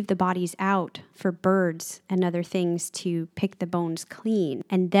would leave the bodies out for birds and other things to pick the bones clean.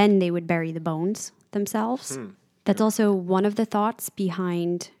 And then they would bury the bones themselves. That's also one of the thoughts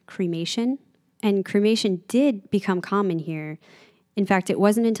behind cremation. And cremation did become common here. In fact, it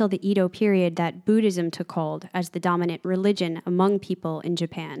wasn't until the Edo period that Buddhism took hold as the dominant religion among people in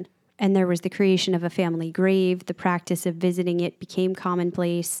Japan. And there was the creation of a family grave. The practice of visiting it became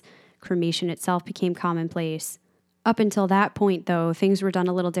commonplace. Cremation itself became commonplace. Up until that point, though, things were done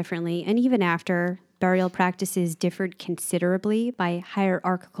a little differently. And even after, burial practices differed considerably by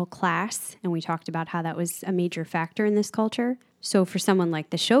hierarchical class. And we talked about how that was a major factor in this culture. So for someone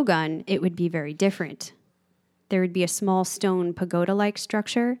like the shogun, it would be very different. There would be a small stone pagoda-like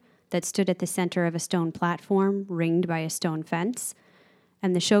structure that stood at the center of a stone platform ringed by a stone fence.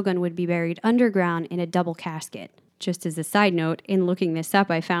 And the shogun would be buried underground in a double casket. Just as a side note, in looking this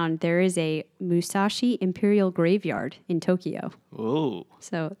up, I found there is a Musashi Imperial Graveyard in Tokyo. Whoa.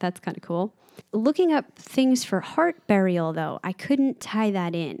 So that's kind of cool. Looking up things for heart burial, though, I couldn't tie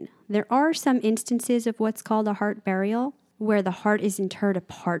that in. There are some instances of what's called a heart burial, where the heart is interred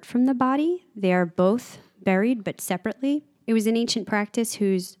apart from the body. They are both buried, but separately. It was an ancient practice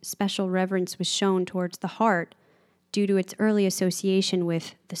whose special reverence was shown towards the heart Due to its early association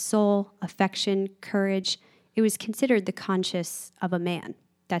with the soul, affection, courage, it was considered the conscience of a man.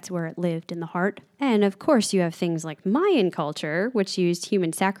 That's where it lived, in the heart. And of course, you have things like Mayan culture, which used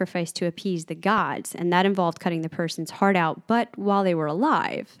human sacrifice to appease the gods, and that involved cutting the person's heart out, but while they were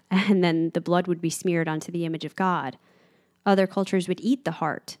alive, and then the blood would be smeared onto the image of God. Other cultures would eat the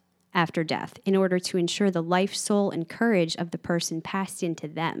heart after death in order to ensure the life, soul, and courage of the person passed into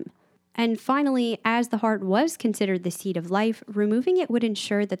them. And finally, as the heart was considered the seat of life, removing it would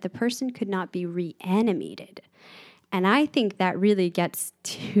ensure that the person could not be reanimated. And I think that really gets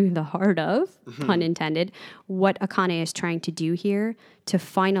to the heart of, pun intended, what Akane is trying to do here to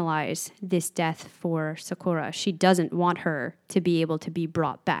finalize this death for Sakura. She doesn't want her to be able to be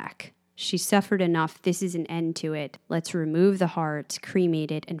brought back. She suffered enough. This is an end to it. Let's remove the heart,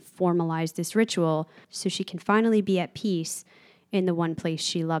 cremate it, and formalize this ritual so she can finally be at peace in the one place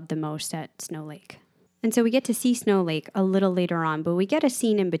she loved the most, at Snow Lake. And so we get to see Snow Lake a little later on, but we get a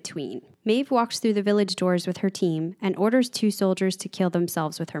scene in between. Maeve walks through the village doors with her team and orders 2 soldiers to kill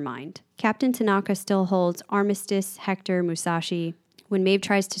themselves with her mind. Captain Tanaka still holds Armistice, Hector, Musashi. When Maeve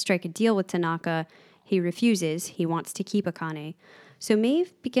tries to strike a deal with Tanaka, he refuses. He wants to keep Akane. So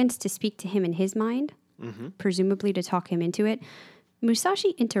Maeve begins to speak to him in his mind, presumably to talk him into it.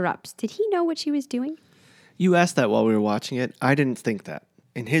 Musashi interrupts. Did he know what she was doing? You asked that while we were watching it. I didn't think that.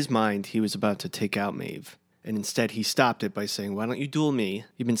 In his mind, he was about to take out Maeve. And instead, he stopped it by saying, "Why don't you duel me?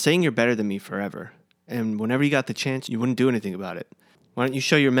 You've been saying you're better than me forever. And whenever you got the chance, you wouldn't do anything about it. Why don't you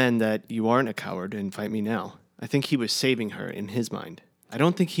show your men that you aren't a coward and fight me now?" I think he was saving her in his mind. I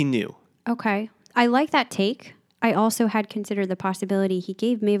don't think he knew. Okay. I like that take. I also had considered the possibility he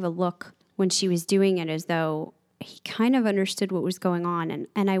gave Maeve a look when she was doing it as though he kind of understood what was going on.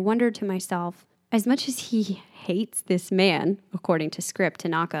 And I wondered to myself, as much as he hates this man, according to script,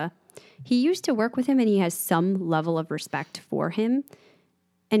 Tanaka, he used to work with him and he has some level of respect for him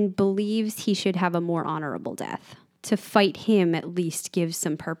and believes he should have a more honorable death. To fight him at least gives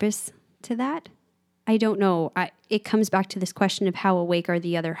some purpose to that. I don't know. It comes back to this question of how awake are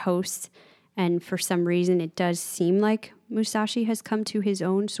the other hosts. And for some reason, it does seem like Musashi has come to his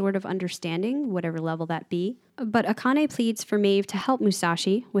own sort of understanding, whatever level that be. But Akane pleads for Maeve to help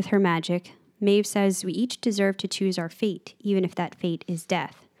Musashi with her magic. Maeve says, "We each deserve to choose our fate, even if that fate is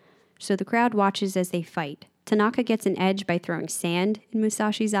death." So the crowd watches as they fight. Tanaka gets an edge by throwing sand in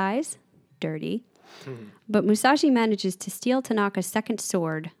Musashi's eyes. Dirty. But Musashi manages to steal Tanaka's second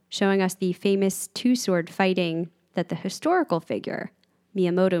sword, showing us the famous 2-sword fighting that the historical figure,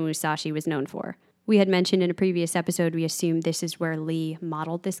 Miyamoto Musashi, was known for. We had mentioned in a previous episode we assumed this is where Lee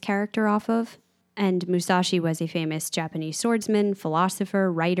modeled this character off of. And Musashi was a famous Japanese swordsman, philosopher,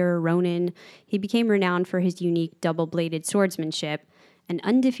 writer, ronin. He became renowned for his unique double-bladed swordsmanship, an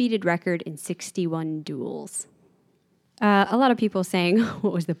undefeated record in 61 duels. A lot of people saying,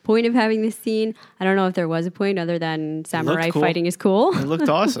 what was the point of having this scene? I don't know if there was a point other than samurai fighting is cool. It looked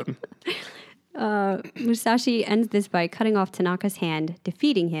awesome. Musashi ends this by cutting off Tanaka's hand,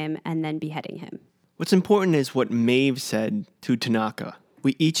 defeating him, and then beheading him. What's important is what Maeve said to Tanaka.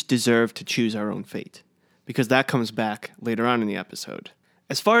 We each deserve to choose our own fate, because that comes back later on in the episode.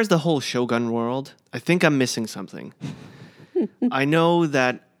 As far as the whole Shogun world, I think I'm missing something. I know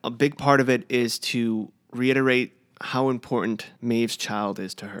that a big part of it is to reiterate how important Maeve's child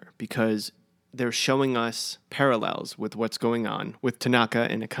is to her, because they're showing us parallels with what's going on with Tanaka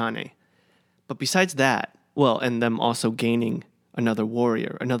and Akane. But besides that, well, and them also gaining another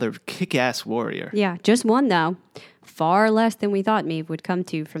warrior, another kick-ass warrior. Yeah, just one, though. Far less than we thought Maeve would come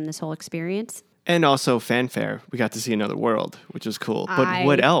to from this whole experience. And also fanfare. We got to see another world, which is cool. But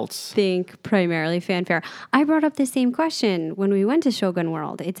what else? I think primarily fanfare. I brought up the same question when we went to Shogun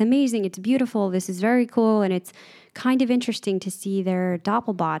World. It's amazing. It's beautiful. This is very cool. And it's kind of interesting to see their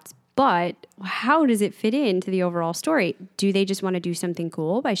doppelbots. But how does it fit into the overall story? Do they just want to do something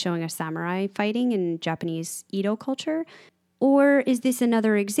cool by showing us samurai fighting in Japanese Edo culture? Or is this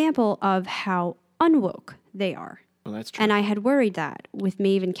another example of how unwoke they are? Well, that's true. And I had worried that with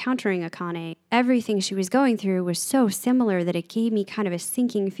Maeve encountering Akane, everything she was going through was so similar that it gave me kind of a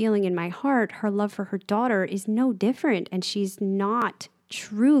sinking feeling in my heart. Her love for her daughter is no different, and she's not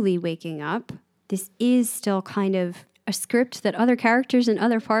truly waking up. This is still kind of a script that other characters in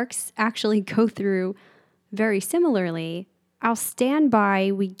other parks actually go through very similarly. I'll stand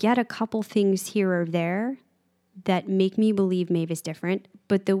by we get a couple things here or there that make me believe Maeve is different.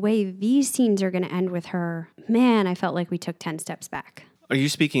 But the way these scenes are going to end with her, man, I felt like we took 10 steps back. Are you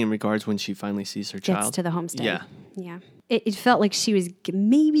speaking in regards when she finally sees her child? Gets to the homestead. Yeah. Yeah. It felt like she was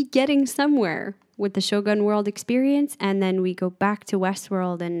maybe getting somewhere with the Shogun World experience. And then we go back to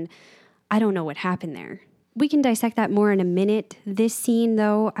Westworld and I don't know what happened there. We can dissect that more in a minute. This scene,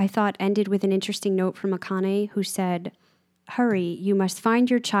 though, I thought ended with an interesting note from Akane, who said, "Hurry, you must find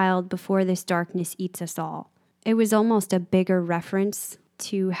your child before this darkness eats us all." It was almost a bigger reference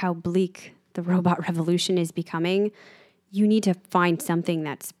to how bleak the robot revolution is becoming. You need to find something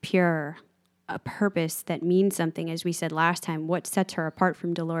that's pure, a purpose that means something, as we said last time, what sets her apart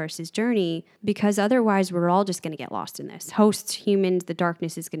from Dolores' journey, because otherwise we're all just going to get lost in this. Hosts, humans, the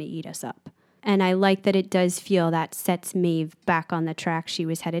darkness is going to eat us up. And I like that it does feel that sets Maeve back on the track she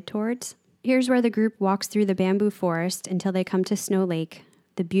was headed towards. Here's where the group walks through the bamboo forest until they come to Snow Lake,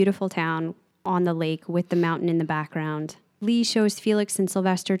 the beautiful town on the lake with the mountain in the background. Lee shows Felix and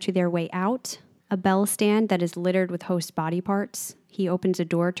Sylvester to their way out, a bell stand that is littered with host body parts. He opens a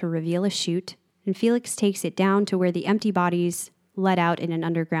door to reveal a chute, and Felix takes it down to where the empty bodies let out in an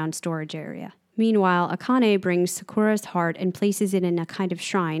underground storage area. Meanwhile, Akane brings Sakura's heart and places it in a kind of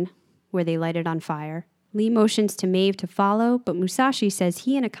shrine, where they light it on fire. Lee motions to Maeve to follow, but Musashi says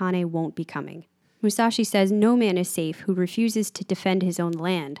he and Akane won't be coming. Musashi says no man is safe who refuses to defend his own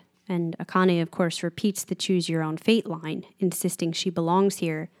land, and Akane, of course, repeats the choose your own fate line, insisting she belongs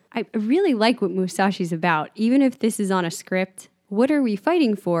here. I really like what Musashi's about, even if this is on a script. What are we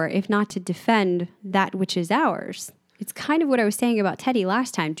fighting for if not to defend that which is ours? It's kind of what I was saying about Teddy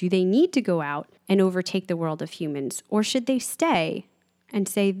last time. Do they need to go out and overtake the world of humans, or should they stay and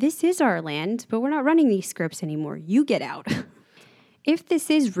say, this is our land, but we're not running these scripts anymore. You get out. If this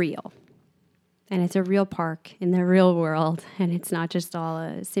is real, and it's a real park in the real world, and it's not just all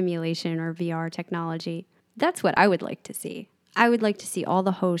a simulation or VR technology, that's what I would like to see. I would like to see all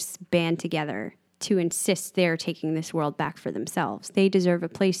the hosts band together to insist they're taking this world back for themselves. They deserve a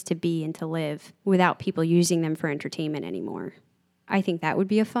place to be and to live without people using them for entertainment anymore. I think that would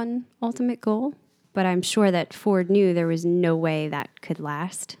be a fun ultimate goal. But I'm sure that Ford knew there was no way that could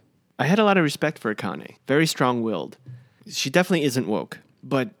last. I had a lot of respect for Akane. Very strong-willed. She definitely isn't woke,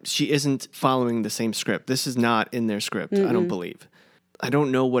 but she isn't following the same script. This is not in their script, I don't believe. I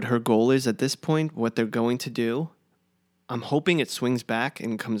don't know what her goal is at this point, what they're going to do. I'm hoping it swings back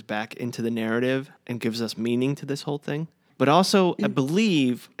and comes back into the narrative and gives us meaning to this whole thing. But also, I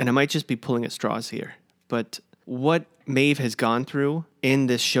believe, and I might just be pulling at straws here, but what Maeve has gone through in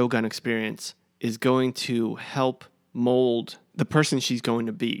this Shogun experience is going to help mold the person she's going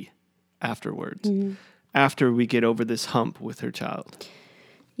to be afterwards, after we get over this hump with her child.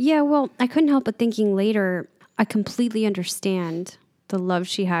 Yeah, well, I couldn't help but thinking later, I completely understand the love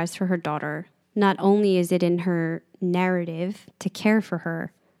she has for her daughter. Not only is it in her narrative to care for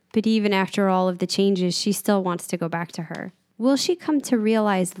her, but even after all of the changes, she still wants to go back to her. Will she come to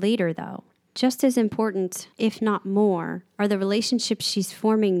realize later, though, just as important, if not more, are the relationships she's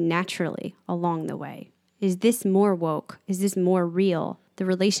forming naturally along the way? Is this more woke? Is this more real? The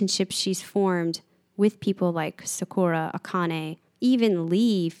relationships she's formed with people like Sakura, Akane, even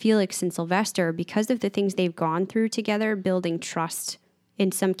Lee, Felix, and Sylvester, because of the things they've gone through together, building trust,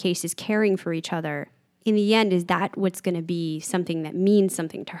 in some cases caring for each other. In the end, is that what's going to be something that means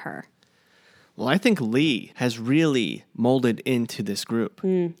something to her? Well, I think Lee has really molded into this group.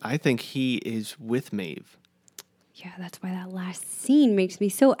 I think he is with Maeve. Yeah, that's why that last scene makes me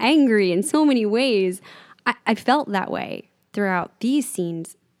so angry in so many ways. I felt that way throughout these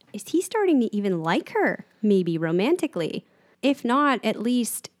scenes. Is he starting to even like her? Maybe romantically. If not, at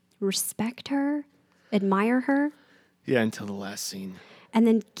least respect her, admire her. Yeah, until the last scene. And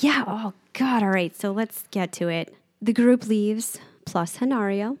then, yeah, oh God, all right, so let's get to it. The group leaves, plus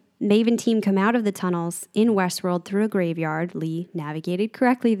Hanario. Maeve and team come out of the tunnels in Westworld through a graveyard. Lee navigated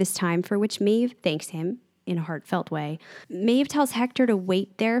correctly this time, for which Maeve thanks him in a heartfelt way. Maeve tells Hector to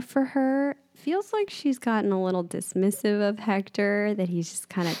wait there for her. Feels like she's gotten a little dismissive of Hector, that he's just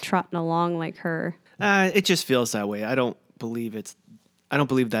kind of trotting along like her. It just feels that way. I don't believe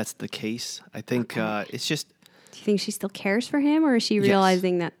that's the case. I think it's just... Do you think she still cares for him, or is she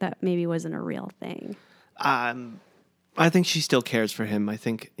realizing that maybe wasn't a real thing? I think she still cares for him. I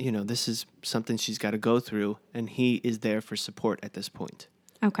think, this is something she's got to go through, and he is there for support at this point.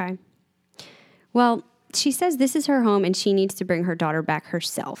 Okay. Well, she says this is her home and she needs to bring her daughter back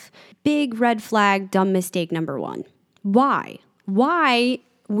herself. Big red flag, dumb mistake number one. Why? Why,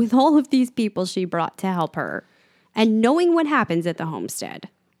 with all of these people she brought to help her, and knowing what happens at the homestead,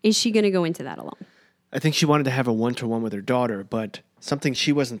 is she going to go into that alone? I think she wanted to have a one-to-one with her daughter, but something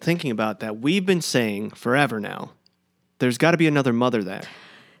she wasn't thinking about that we've been saying forever now. There's got to be another mother there.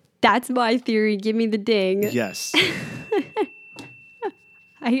 That's my theory. Give me the ding. Yes.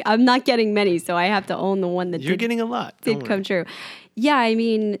 I'm not getting many, so I have to own the one that You're getting a lot. Did come true. Yeah, I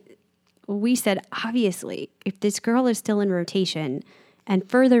mean, we said, obviously, if this girl is still in rotation And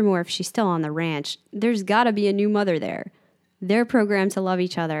furthermore, if she's still on the ranch, there's got to be a new mother there. They're programmed to love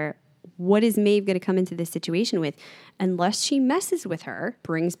each other. What is Maeve going to come into this situation with? Unless she messes with her,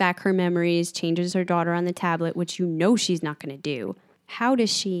 brings back her memories, changes her daughter on the tablet, which you know she's not going to do. How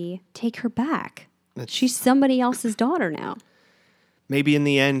does she take her back? She's somebody else's daughter now. Maybe in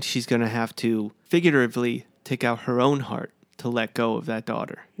the end, she's going to have to figuratively take out her own heart to let go of that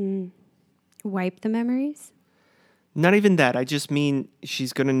daughter. Wipe the memories? Not even that. I just mean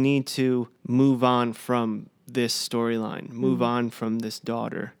she's going to need to move on from this storyline, move on from this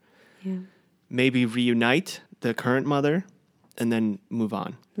daughter. Yeah. Maybe reunite the current mother and then move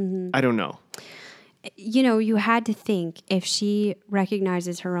on. I don't know. You know, you had to think if she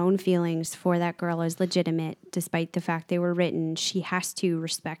recognizes her own feelings for that girl as legitimate, despite the fact they were written, she has to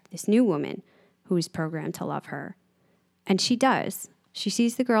respect this new woman who is programmed to love her. And she does. She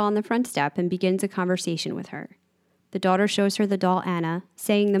sees the girl on the front step and begins a conversation with her. The daughter shows her the doll Anna,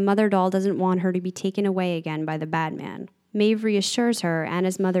 saying the mother doll doesn't want her to be taken away again by the bad man. Maeve reassures her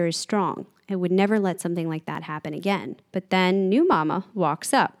Anna's mother is strong and would never let something like that happen again. But then new mama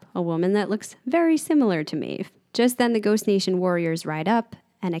walks up, a woman that looks very similar to Maeve. Just then the Ghost Nation warriors ride up,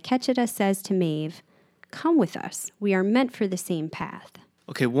 and Akecheta says to Maeve, "Come with us. We are meant for the same path."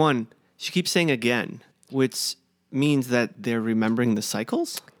 Okay, one, she keeps saying again, which means that they're remembering the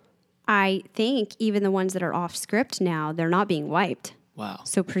cycles? I think even the ones that are off script now, they're not being wiped. Wow.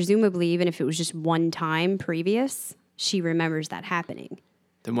 So presumably, even if it was just one time previous, she remembers that happening.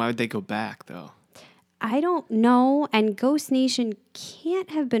 Then why would they go back, though? I don't know. And Ghost Nation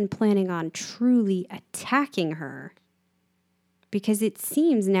can't have been planning on truly attacking her. Because it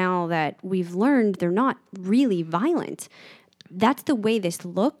seems now that we've learned they're not really violent. That's the way this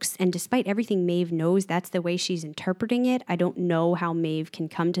looks. And despite everything Maeve knows, that's the way she's interpreting it. I don't know how Maeve can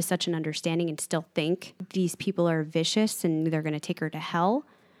come to such an understanding and still think these people are vicious and they're going to take her to hell.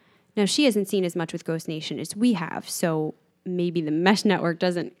 Now, she hasn't seen as much with Ghost Nation as we have, so maybe the Mesh Network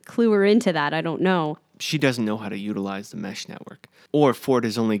doesn't clue her into that. I don't know. She doesn't know how to utilize the Mesh Network. Or Ford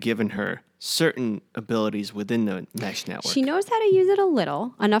has only given her certain abilities within the Mesh Network. She knows how to use it a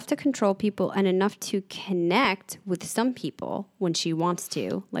little, enough to control people and enough to connect with some people when she wants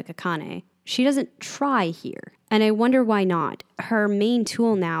to, like Akane. She doesn't try here. And I wonder why not. Her main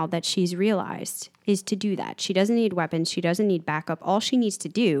tool now that she's realized is to do that. She doesn't need weapons. She doesn't need backup. All she needs to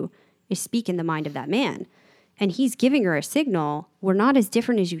do is speak in the mind of that man. And he's giving her a signal. We're not as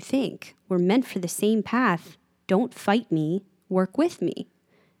different as you think. We're meant for the same path. Don't fight me. Work with me.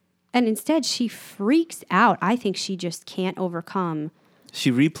 And instead, she freaks out. I think she just can't overcome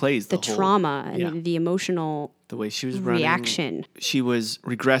She replays the whole trauma and the emotional the way she was running. reaction. She was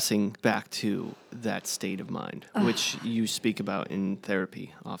regressing back to that state of mind, which you speak about in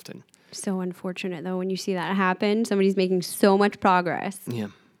therapy often. So unfortunate, though, when you see that happen. Somebody's making so much progress. Yeah.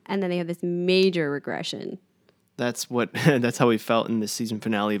 And then they have this major regression. That's how we felt in the season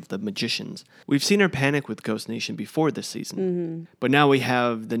finale of The Magicians. We've seen her panic with Ghost Nation before this season. But now we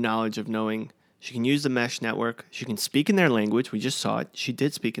have the knowledge of knowing she can use the Mesh Network. She can speak in their language. We just saw it. She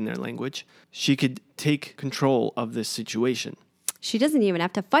did speak in their language. She could take control of this situation. She doesn't even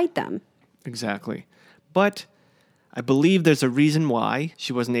have to fight them. Exactly. But I believe there's a reason why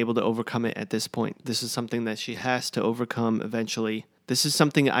she wasn't able to overcome it at this point. This is something that she has to overcome eventually. This is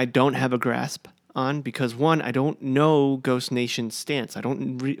something I don't have a grasp on because, one, I don't know Ghost Nation's stance.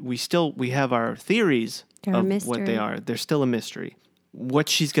 We have our theories They're a of mystery. what they are. They're still a mystery. What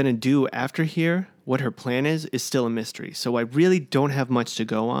she's going to do after here, what her plan is still a mystery. So I really don't have much to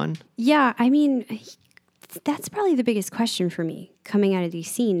go on. Yeah, I mean, that's probably the biggest question for me coming out of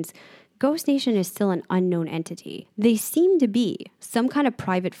these scenes. Ghost Nation is still an unknown entity. They seem to be some kind of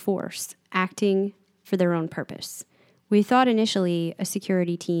private force acting for their own purpose. We thought initially a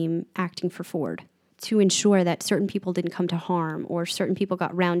security team acting for Ford to ensure that certain people didn't come to harm or certain people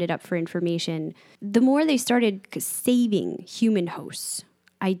got rounded up for information. The more they started saving human hosts,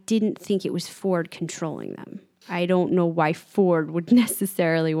 I didn't think it was Ford controlling them. I don't know why Ford would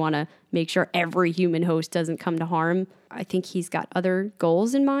necessarily want to make sure every human host doesn't come to harm. I think he's got other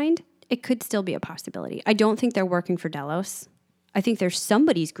goals in mind. It could still be a possibility. I don't think they're working for Delos. I think they're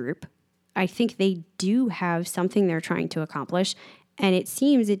somebody's group. I think they do have something they're trying to accomplish, and it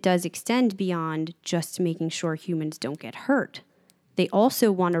seems it does extend beyond just making sure humans don't get hurt. They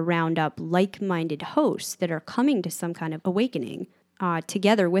also want to round up like-minded hosts that are coming to some kind of awakening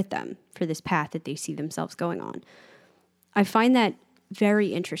together with them for this path that they see themselves going on. I find that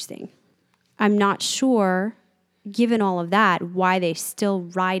very interesting. I'm not sure, given all of that, why they still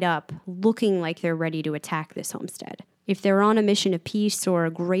ride up looking like they're ready to attack this homestead. If they're on a mission of peace or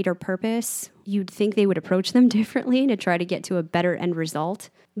a greater purpose, you'd think they would approach them differently to try to get to a better end result.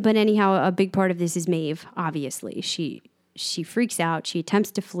 But anyhow, a big part of this is Maeve, obviously. She freaks out. She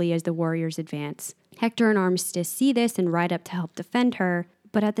attempts to flee as the warriors advance. Hector and Armistice see this and ride up to help defend her.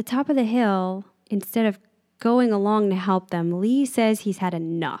 But at the top of the hill, instead of going along to help them, Lee says he's had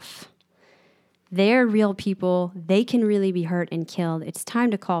enough. They're real people. They can really be hurt and killed. It's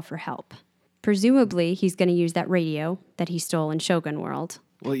time to call for help. Presumably, he's going to use that radio that he stole in Shogun World.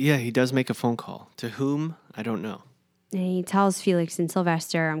 Well, yeah, he does make a phone call. To whom? I don't know. And he tells Felix and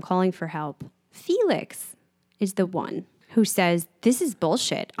Sylvester, I'm calling for help. Felix is the one who says, this is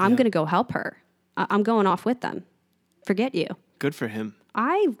bullshit. I'm going to go help her. I'm going off with them. Forget you. Good for him.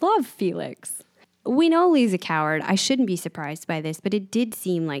 I love Felix. We know Lee's a coward. I shouldn't be surprised by this, but it did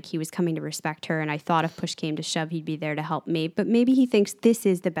seem like he was coming to respect her, and I thought if push came to shove, he'd be there to help Maeve, but maybe he thinks this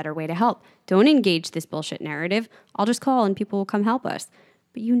is the better way to help. Don't engage this bullshit narrative. I'll just call and people will come help us.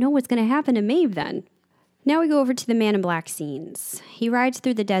 But you know what's going to happen to Maeve then. Now we go over to the Man in Black scenes. He rides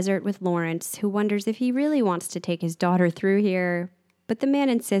through the desert with Lawrence, who wonders if he really wants to take his daughter through here, but the man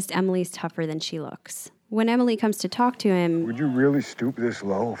insists Emily's tougher than she looks. When Emily comes to talk to him... Would you really stoop this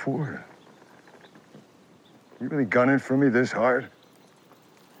low for her? You really gunning for me this hard?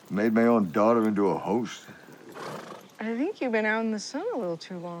 Made my own daughter into a host. I think you've been out in the sun a little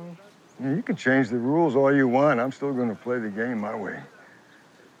too long. Yeah, you can change the rules all you want. I'm still going to play the game my way.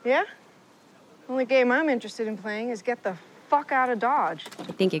 Yeah? Only game I'm interested in playing is get the fuck out of Dodge.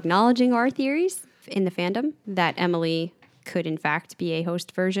 I think acknowledging our theories in the fandom that Emily could in fact be a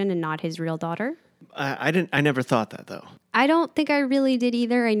host version and not his real daughter. I never thought that, though. I don't think I really did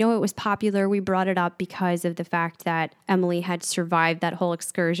either. I know it was popular. We brought it up because of the fact that Emily had survived that whole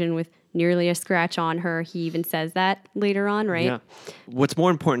excursion with nearly a scratch on her. He even says that later on, right? Yeah. What's more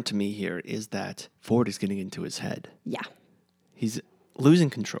important to me here is that Ford is getting into his head. Yeah. He's losing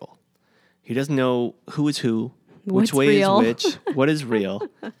control. He doesn't know who is who, What's which way real? is which, what is real,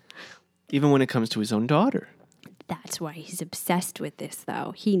 even when it comes to his own daughter. That's why he's obsessed with this,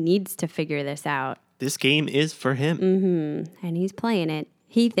 though. He needs to figure this out. This game is for him. Mm-hmm. And he's playing it.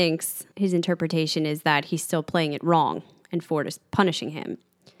 He thinks his interpretation is that he's still playing it wrong and Ford is punishing him.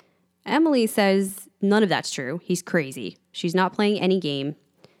 Emily says none of that's true. He's crazy. She's not playing any game.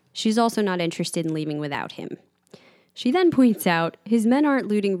 She's also not interested in leaving without him. She then points out his men aren't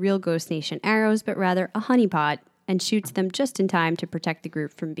looting real Ghost Nation arrows, but rather a honeypot, and shoots them just in time to protect the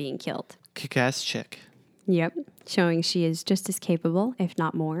group from being killed. Kick-ass chick. Yep, showing she is just as capable, if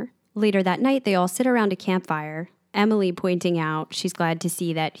not more. Later that night, they all sit around a campfire, Emily pointing out she's glad to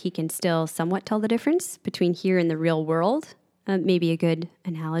see that he can still somewhat tell the difference between here and the real world. Maybe a good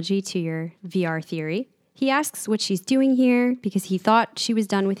analogy to your VR theory. He asks what she's doing here because he thought she was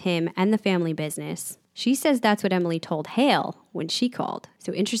done with him and the family business. She says that's what Emily told Hale when she called.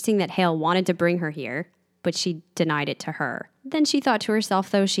 So interesting that Hale wanted to bring her here, but she denied it to her. Then she thought to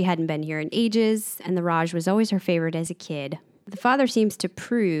herself, though, she hadn't been here in ages, and the Raj was always her favorite as a kid. The father seems to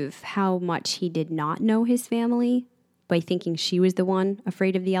prove how much he did not know his family by thinking she was the one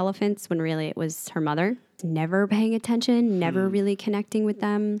afraid of the elephants when really it was her mother. Never paying attention, never really connecting with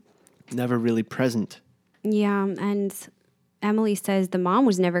them. Never really present. Yeah, and Emily says the mom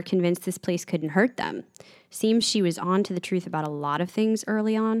was never convinced this place couldn't hurt them. Seems she was on to the truth about a lot of things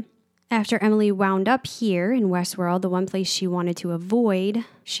early on. After Emily wound up here in Westworld, the one place she wanted to avoid,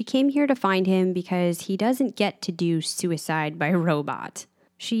 she came here to find him because he doesn't get to do suicide by robot.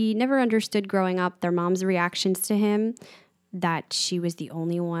 She never understood growing up their mom's reactions to him, that she was the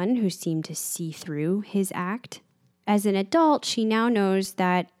only one who seemed to see through his act. As an adult, she now knows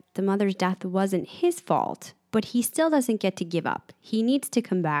that the mother's death wasn't his fault, but he still doesn't get to give up. He needs to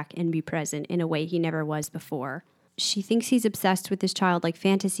come back and be present in a way he never was before. She thinks he's obsessed with this childlike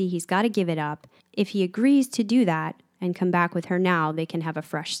fantasy. He's got to give it up. If he agrees to do that and come back with her now, they can have a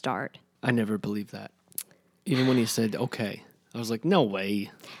fresh start. I never believed that. Even when he said, okay, I was like, no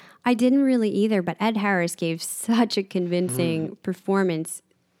way. I didn't really either, but Ed Harris gave such a convincing performance,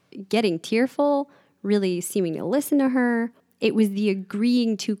 getting tearful, really seeming to listen to her. It was the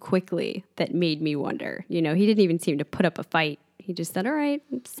agreeing too quickly that made me wonder. You know, he didn't even seem to put up a fight. He just said, all right,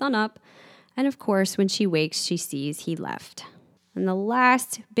 sun up. And of course, when she wakes, she sees he left. And the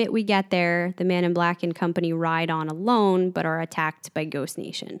last bit we get there, the Man in Black and company ride on alone, but are attacked by Ghost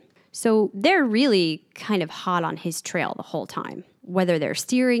Nation. So they're really kind of hot on his trail the whole time. Whether they're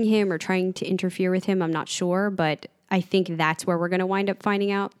steering him or trying to interfere with him, I'm not sure, but I think that's where we're going to wind up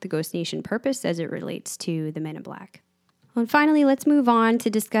finding out the Ghost Nation purpose as it relates to the Men in Black. Well, and finally, let's move on to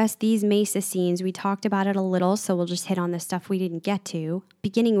discuss these Mesa scenes. We talked about it a little, so we'll just hit on the stuff we didn't get to.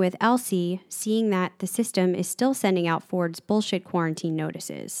 Beginning with Elsie, seeing that the system is still sending out Ford's bullshit quarantine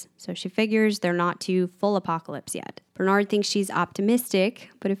notices. So she figures they're not to full apocalypse yet. Bernard thinks she's optimistic,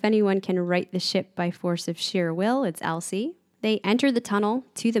 but if anyone can right the ship by force of sheer will, it's Elsie. They enter the tunnel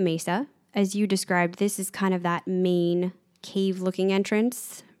to the Mesa. As you described, this is kind of that main cave-looking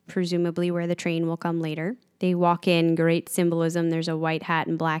entrance, presumably where the train will come later. They walk in, great symbolism. There's a white hat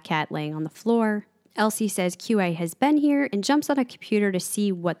and black hat laying on the floor. Elsie says QA has been here and jumps on a computer to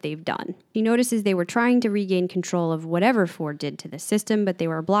see what they've done. She notices they were trying to regain control of whatever Ford did to the system, but they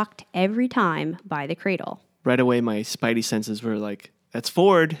were blocked every time by the cradle. Right away, my spidey senses were like, that's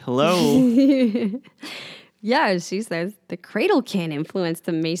Ford. Hello. Yeah, she says the cradle can't influence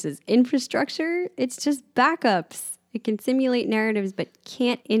the Mesa's infrastructure. It's just backups. It can simulate narratives but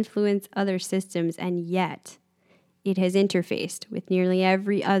can't influence other systems, and yet it has interfaced with nearly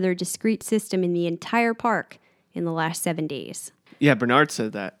every other discrete system in the entire park in the last 7 days. Yeah, Bernard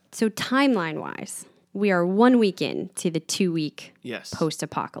said that. So timeline-wise, we are 1 week in to the 2-week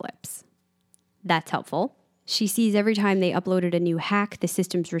post-apocalypse. That's helpful. She sees every time they uploaded a new hack, the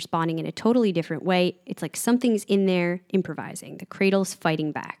system's responding in a totally different way. It's like something's in there improvising. The cradle's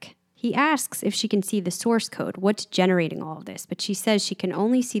fighting back. He asks if she can see the source code, what's generating all of this, but she says she can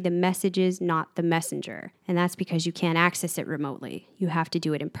only see the messages, not the messenger. And that's because you can't access it remotely. You have to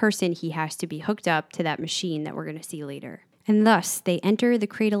do it in person. He has to be hooked up to that machine that we're going to see later. And thus, they enter the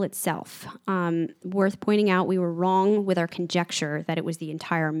cradle itself. Worth pointing out, we were wrong with our conjecture that it was the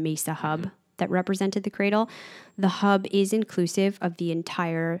entire Mesa hub that represented the cradle. The hub is inclusive of the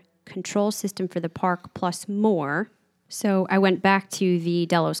entire control system for the park plus more. So I went back to the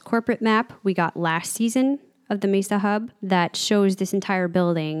Delos corporate map we got last season of the Mesa hub that shows this entire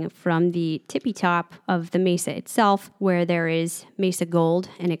building from the tippy top of the Mesa itself, where there is Mesa Gold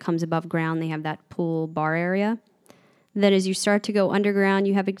and it comes above ground. They have that pool bar area. Then as you start to go underground,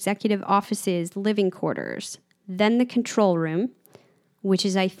 you have executive offices, living quarters, then the control room, which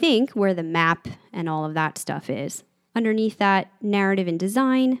is, I think, where the map and all of that stuff is. Underneath that, narrative and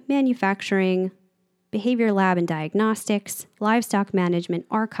design, manufacturing, behavior lab and diagnostics, livestock management,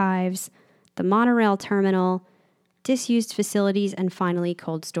 archives, the monorail terminal, disused facilities, and finally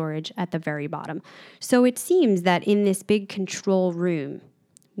cold storage at the very bottom. So it seems that in this big control room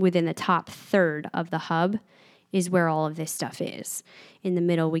within the top third of the hub is where all of this stuff is. In the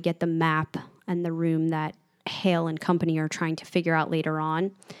middle, we get the map and the room that Hale and company are trying to figure out later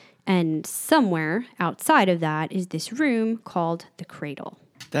on. And somewhere outside of that is this room called the Cradle.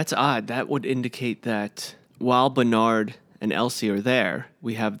 That's odd. That would indicate that while Bernard and Elsie are there,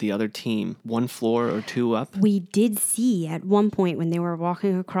 we have the other team 1 floor or 2 up. We did see at one point when they were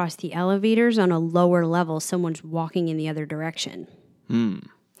walking across the elevators on a lower level, someone's walking in the other direction.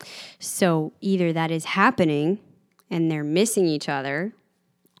 So either that is happening and they're missing each other,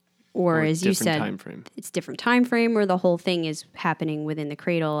 or as you said, time frame. It's different time frame, or the whole thing is happening within the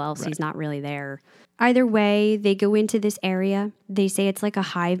cradle. Elsie's not really there. Either way, they go into this area. They say it's like a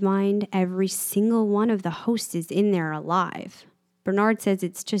hive mind. Every single one of the hosts is in there alive. Bernard says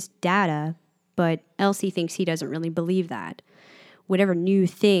it's just data, but Elsie thinks he doesn't really believe that. Whatever new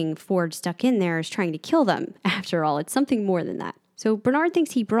thing Ford stuck in there is trying to kill them. After all, it's something more than that. So Bernard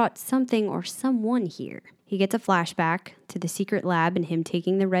thinks he brought something or someone here. He gets a flashback to the secret lab and him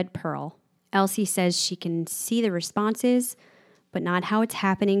taking the red pearl. Elsie says she can see the responses, but not how it's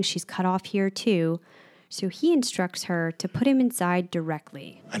happening. She's cut off here too. So he instructs her to put him inside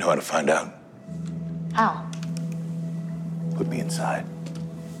directly. I know how to find out. How? Put me inside.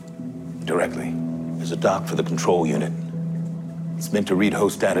 Directly. There's a dock for the control unit. It's meant to read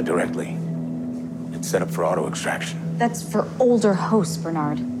host data directly. It's set up for auto extraction. That's for older hosts,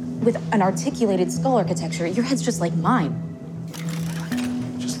 Bernard. With an articulated skull architecture, your head's just like mine.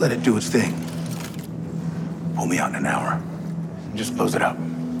 Just let it do its thing. Pull me out in an hour. And just close it up.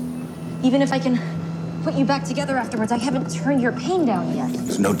 Even if I can put you back together afterwards, I haven't turned your pain down yet.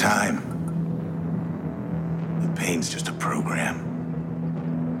 There's no time. The pain's just a program.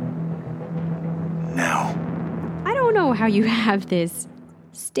 Now. I don't know how you have this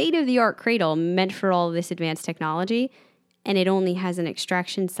state-of-the-art cradle meant for all this advanced technology, and it only has an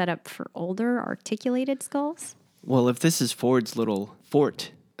extraction set up for older articulated skulls? Well, if this is Ford's little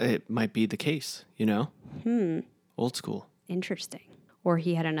fort, it might be the case, you know? Old school. Interesting. Or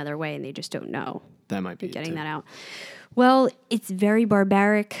he had another way and they just don't know. That might be getting that out. Well, it's very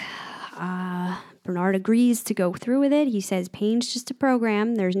barbaric. Bernard agrees to go through with it. He says pain's just a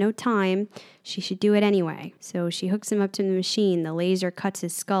program. There's no time. She should do it anyway. So she hooks him up to the machine. The laser cuts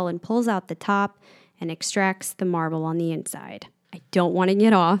his skull and pulls out the top and extracts the marble on the inside. I don't want to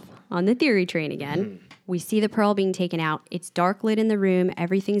get off on the theory train again. We see the pearl being taken out. It's dark lit in the room.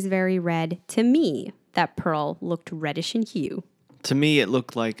 Everything's very red. To me, that pearl looked reddish in hue. To me, it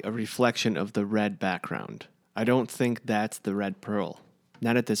looked like a reflection of the red background. I don't think that's the red pearl.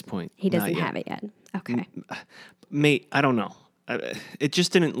 Not at this point. He doesn't Not yet. have it yet. Okay. Mate, I don't know. It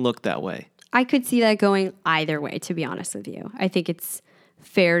just didn't look that way. I could see that going either way, to be honest with you. I think it's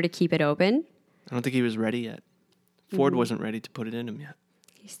fair to keep it open. I don't think he was ready yet. Ford wasn't ready to put it in him yet.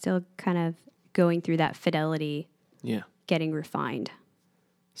 He's still kind of going through that fidelity, Yeah. getting refined.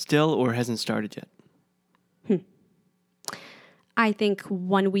 Still or hasn't started yet? I think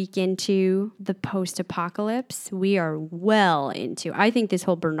 1 week into the post-apocalypse, we are well into. I think this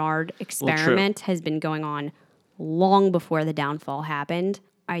whole Bernard experiment has been going on long before the downfall happened.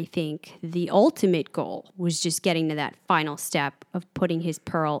 I think the ultimate goal was just getting to that final step of putting his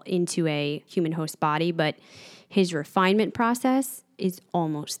pearl into a human host body, but his refinement process is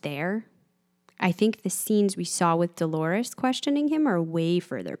almost there. I think the scenes we saw with Dolores questioning him are way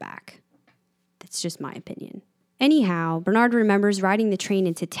further back. That's just my opinion. Anyhow, Bernard remembers riding the train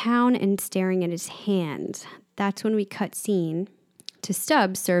into town and staring at his hand. That's when we cut scene to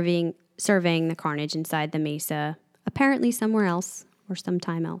Stubbs surveying the carnage inside the mesa, apparently somewhere else or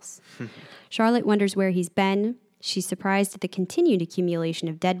sometime else. Charlotte wonders where he's been. She's surprised at the continued accumulation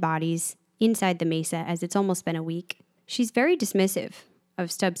of dead bodies inside the mesa as it's almost been a week. She's very dismissive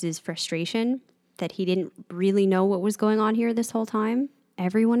of Stubbs' frustration that he didn't really know what was going on here this whole time.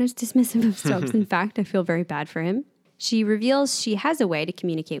 Everyone is dismissive of Stubbs. In fact, I feel very bad for him. She reveals she has a way to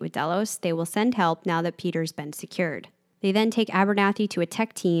communicate with Delos. They will send help now that Peter's been secured. They then take Abernathy to a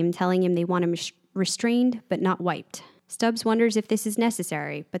tech team, telling him they want him restrained but not wiped. Stubbs wonders if this is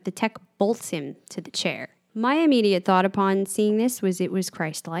necessary, but the tech bolts him to the chair. My immediate thought upon seeing this was it was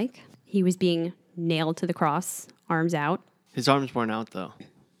Christ-like. He was being nailed to the cross, arms out. His arms weren't out, though.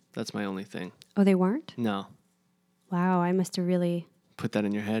 That's my only thing. Oh, they weren't? No. Wow, I must have really... Put that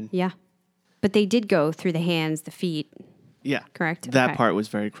in your head? Yeah. But they did go through the hands, the feet. Yeah. Correct? That Okay. part was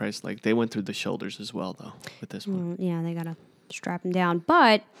very Christ-like. They went through the shoulders as well, though, with this one. Yeah, they got to strap him down.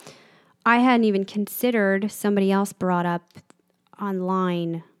 But I hadn't even considered, somebody else brought up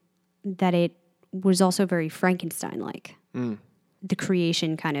online that it was also very Frankenstein-like. The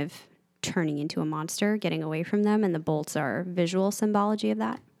creation kind of turning into a monster, getting away from them, and the bolts are visual symbology of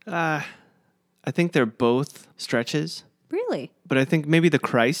that. I think they're both stretches, Really? but I think maybe the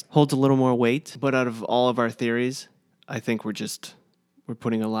Christ holds a little more weight. But out of all of our theories, I think we're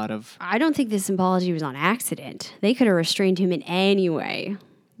putting a lot of... I don't think the symbology was on accident. They could have restrained him in any way.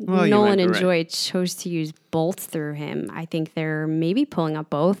 Well, you Nolan might be and right. Joy chose to use bolts through him. I think they're maybe pulling up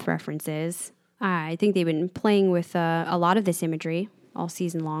both references. I think they've been playing with a lot of this imagery all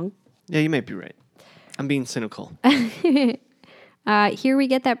season long. Yeah, you might be right. I'm being cynical. Here we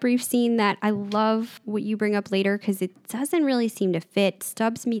get that brief scene that I love what you bring up later because it doesn't really seem to fit.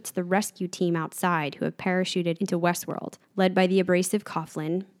 Stubbs meets the rescue team outside who have parachuted into Westworld, led by the abrasive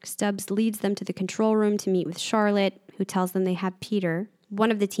Coughlin. Stubbs leads them to the control room to meet with Charlotte, who tells them they have Peter.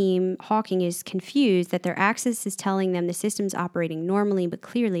 One of the team, Hawking, is confused that their access is telling them the system's operating normally, but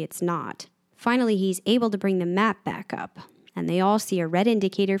clearly it's not. Finally, he's able to bring the map back up, and they all see a red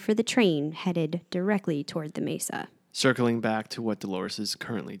indicator for the train headed directly toward the mesa. Circling back to what Dolores is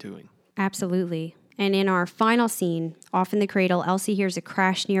currently doing. Absolutely. And in our final scene, off in the cradle, Elsie hears a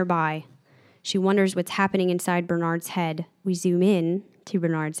crash nearby. She wonders what's happening inside Bernard's head. We zoom in to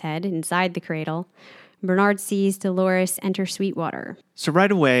Bernard's head inside the cradle. Bernard sees Dolores enter Sweetwater. So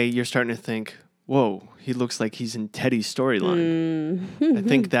right away, you're starting to think, whoa, he looks like he's in Teddy's storyline. I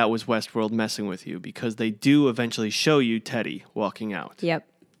think that was Westworld messing with you because they do eventually show you Teddy walking out. Yep.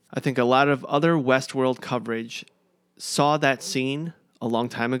 I think a lot of other Westworld coverage saw that scene a long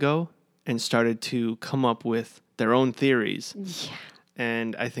time ago and started to come up with their own theories. Yeah.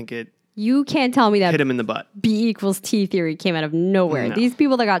 And I think it You can't tell me that hit him in the butt. B equals T theory came out of nowhere. No. These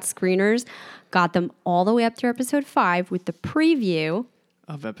people that got screeners got them all the way up through episode 5 with the preview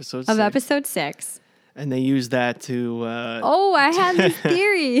Of episode of 6. episode 6. And they used that to... Oh, I had this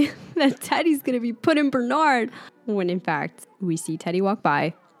theory that Teddy's going to be put in Bernard. When in fact, we see Teddy walk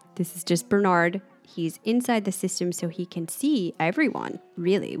by. This is just Bernard. He's inside the system so he can see everyone.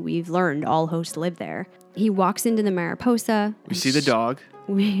 Really, we've learned all hosts live there. He walks into the Mariposa. we see the dog.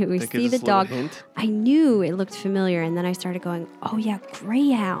 We That see gives the us a little dog. hint. I knew it looked familiar, and then I started going, oh yeah,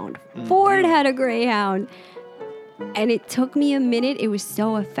 Greyhound. Ford had a Greyhound. And it took me a minute. It was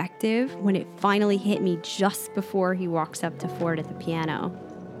so effective when it finally hit me just before he walks up to Ford at the piano.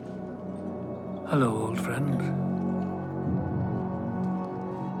 Hello, old friend.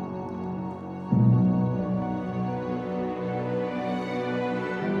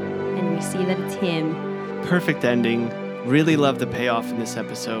 happy that it's him. Perfect ending. Really love the payoff in this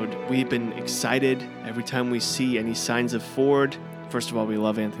episode. We've been excited every time we see any signs of Ford. First of all, we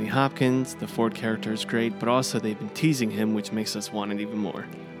love Anthony Hopkins. The Ford character is great, but also they've been teasing him, which makes us want it even more.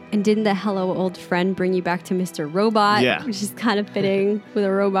 And didn't the Hello Old Friend bring you back to Mr. Robot? Yeah. Which is kind of fitting with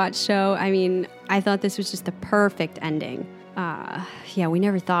a robot show. I mean, I thought this was just the perfect ending. We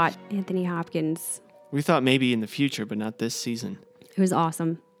never thought Anthony Hopkins. We thought maybe in the future, but not this season. It was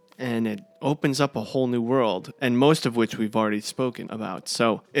awesome. And it opens up a whole new world, and most of which we've already spoken about.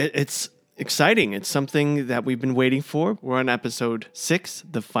 So it's exciting. It's something that we've been waiting for. We're on episode 6,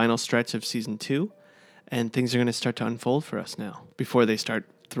 the final stretch of season 2, and things are going to start to unfold for us now before they start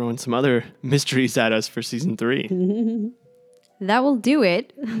throwing some other mysteries at us for season 3. That will do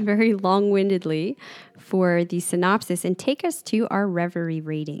it, very long-windedly, for the synopsis and take us to our Reverie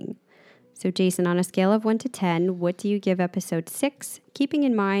rating. So, Jason, on a scale of 1 to 10, what do you give episode 6, keeping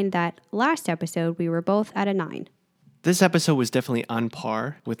in mind that last episode we were both at a 9? This episode was definitely on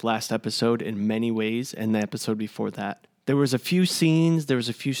par with last episode in many ways, and the episode before that. There was a few scenes, there was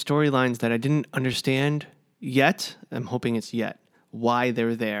a few storylines that I didn't understand yet. I'm hoping it's yet. Why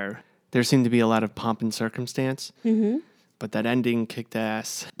they're there. There seemed to be a lot of pomp and circumstance, but that ending kicked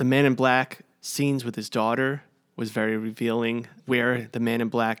ass. The Man in Black scenes with his daughter was very revealing. Where the Man in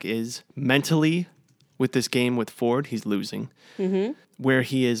Black is mentally with this game with Ford, he's losing. Where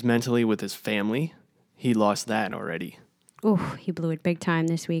he is mentally with his family, he lost that already. Oh, he blew it big time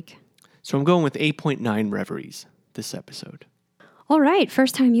this week. So I'm going with 8.9 reveries this episode. All right,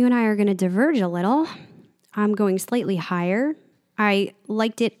 first time you and I are going to diverge a little. I'm going slightly higher. I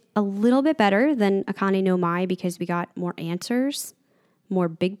liked it a little bit better than Akane no Mai because we got more answers, more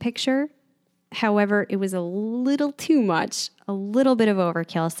big picture. However, it was a little too much, a little bit of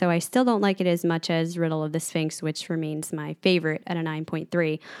overkill, so I still don't like it as much as Riddle of the Sphinx, which remains my favorite at a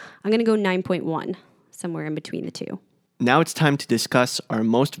 9.3. I'm going to go 9.1, somewhere in between the two. Now it's time to discuss our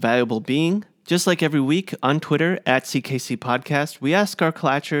most valuable being. Just like every week on Twitter at CKC Podcast, we ask our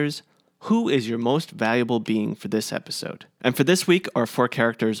Clatchers, who is your most valuable being for this episode? And for this week, our 4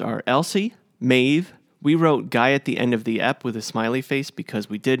 characters are Elsie, Maeve. We wrote Guy at the end of the ep with a smiley face because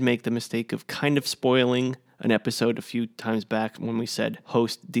we did make the mistake of kind of spoiling an episode a few times back when we said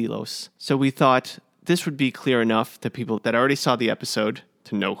host Delos. So we thought this would be clear enough to people that already saw the episode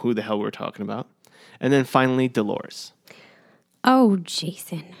to know who the hell we're talking about. And then finally, Dolores. Oh,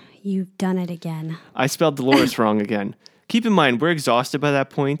 Jason, you've done it again. I spelled Dolores wrong again. Keep in mind, we're exhausted by that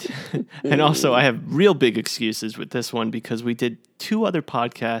point. And also, I have real big excuses with this one because we did 2 other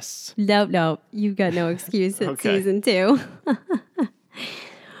podcasts. No, you've got no excuse at Okay. season 2.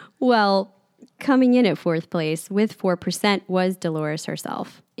 Well, coming in at 4th place with 4% was Dolores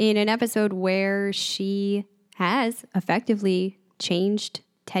herself. In an episode where she has effectively changed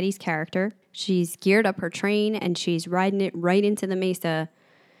Teddy's character, she's geared up her train and she's riding it right into the mesa.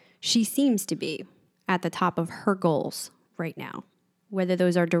 She seems to be at the top of her goals right now. Whether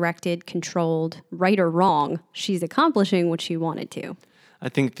those are directed, controlled, right or wrong, she's accomplishing what she wanted to. I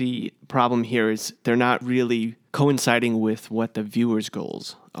think the problem here is they're not really coinciding with what the viewers'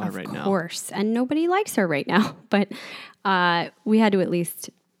 goals are right now. Of course. And nobody likes her right now. But we had to at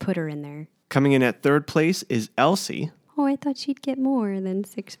least put her in there. Coming in at 3rd place is Elsie. Oh, I thought she'd get more than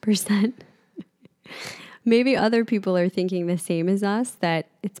 6%. Maybe other people are thinking the same as us, that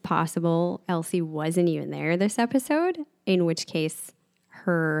it's possible Elsie wasn't even there this episode, in which case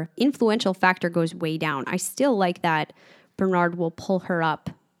her influential factor goes way down. I still like that Bernard will pull her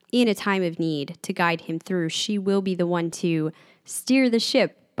up in a time of need to guide him through. She will be the one to steer the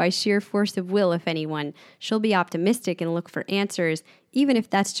ship by sheer force of will, if anyone. She'll be optimistic and look for answers, even if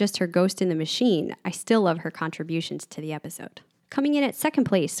that's just her ghost in the machine. I still love her contributions to the episode. Coming in at 2nd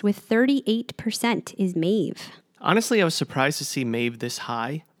place with 38% is Maeve. Honestly, I was surprised to see Maeve this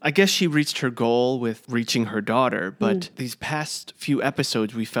high. I guess she reached her goal with reaching her daughter, but these past few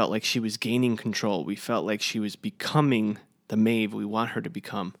episodes, we felt like she was gaining control. We felt like she was becoming the Maeve we want her to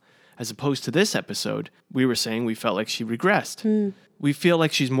become. As opposed to this episode, we were saying we felt like she regressed. We feel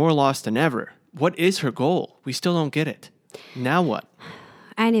like she's more lost than ever. What is her goal? We still don't get it. Now what?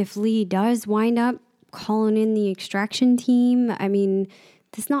 And if Lee does wind up calling in the extraction team, I mean,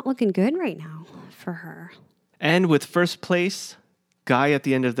 it's not looking good right now for her. And with 1st place, Guy at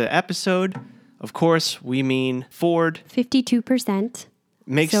the end of the episode, of course, we mean Ford. 52%.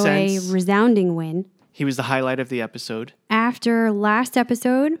 Makes so sense. A resounding win. He was the highlight of the episode. After last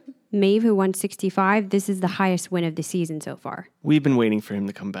episode, Maeve, who won 65, this is the highest win of the season so far. We've been waiting for him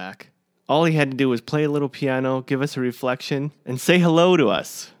to come back. All he had to do was play a little piano, give us a reflection, and say hello to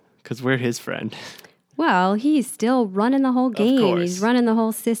us, because we're his friend. Well, he's still running the whole game. course. He's running the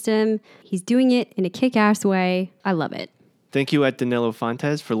whole system. He's doing it in a kick-ass way. I love it. Thank you at Danilo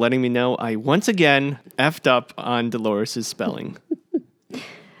Fontes for letting me know I once again effed up on Dolores' spelling.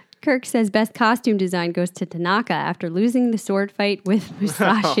 Kirk says best costume design goes to Tanaka after losing the sword fight with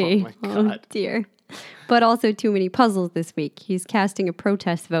Musashi. Oh, my God. Dear. But also too many puzzles this week. He's casting a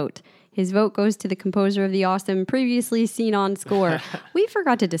protest vote. His vote goes to the composer of the awesome previously seen on score. We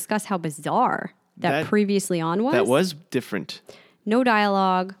forgot to discuss how bizarre that previously on was. That was different. No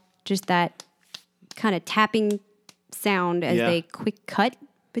dialogue, just that kind of tapping sound as they quick cut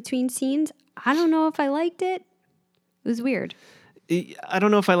between scenes. I don't know if I liked it. It was weird. I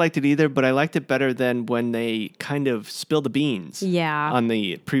don't know if I liked it either, but I liked it better than when they kind of spill the beans on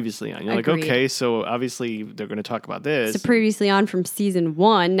the previously on. You're Agreed. like, okay, so obviously they're going to talk about this. So previously on from season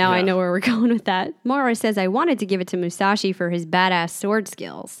 1. Now I know where we're going with that. Mara says, I wanted to give it to Musashi for his badass sword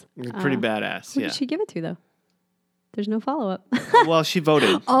skills. Pretty badass, Who did she give it to, though? There's no follow-up. Well, she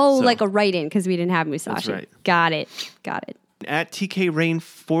voted. Like a write-in because we didn't have Musashi. That's right. Got it. At TK Rain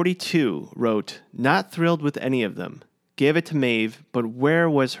 42 wrote, not thrilled with any of them. Gave it to Maeve, but where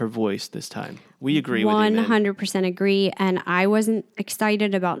was her voice this time? We agree with you, man. 100% agree. And I wasn't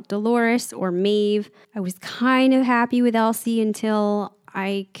excited about Dolores or Maeve. I was kind of happy with Elsie until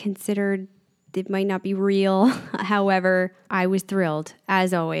I considered it might not be real. However, I was thrilled,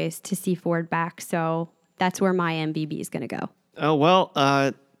 as always, to see Ford back. So that's where my MVB is going to go. Oh, well,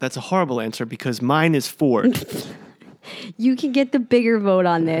 that's a horrible answer because mine is Ford. You can get the bigger vote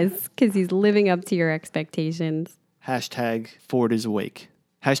on this because he's living up to your expectations. Hashtag Ford is awake.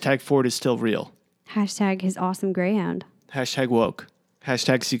 Hashtag Ford is still real. Hashtag his awesome Greyhound. Hashtag woke.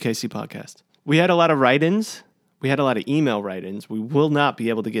 Hashtag CKC podcast. We had a lot of write-ins. We had a lot of email write-ins. We will not be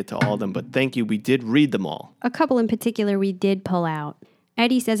able to get to all of them, but thank you. We did read them all. A couple in particular we did pull out.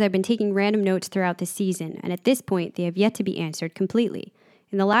 Eddie says, I've been taking random notes throughout the season, and at this point, they have yet to be answered completely.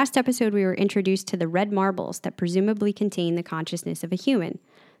 In the last episode, we were introduced to the red marbles that presumably contain the consciousness of a human.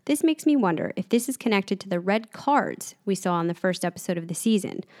 This makes me wonder if this is connected to the red cards we saw on the first episode of the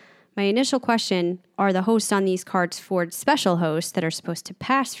season. My initial question, are the hosts on these cards Ford's special hosts that are supposed to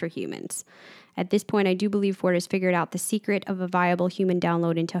pass for humans? At this point, I do believe Ford has figured out the secret of a viable human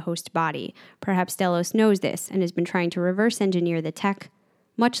download into host body. Perhaps Delos knows this and has been trying to reverse engineer the tech,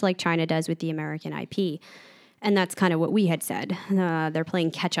 much like China does with the American IP. And that's kind of what we had said. They're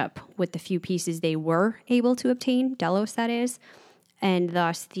playing catch up with the few pieces they were able to obtain, Delos that is, and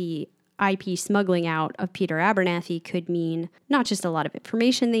thus the IP smuggling out of Peter Abernathy could mean not just a lot of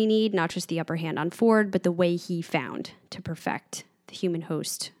information they need, not just the upper hand on Ford, but the way he found to perfect the human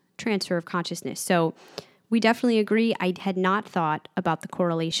host transfer of consciousness. So we definitely agree. I had not thought about the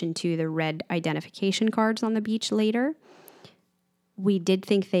correlation to the red identification cards on the beach later. We did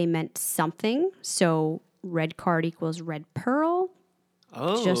think they meant something. So red card equals red pearl.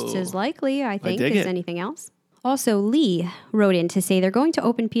 Oh. Just as likely, I think, dig as it. anything else. Also, Lee wrote in to say they're going to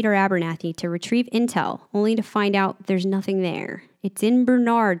open Peter Abernathy to retrieve intel, only to find out there's nothing there. It's in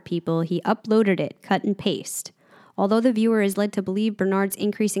Bernard, people. He uploaded it, cut and paste. Although the viewer is led to believe Bernard's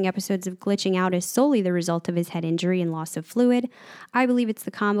increasing episodes of glitching out is solely the result of his head injury and loss of fluid, I believe it's the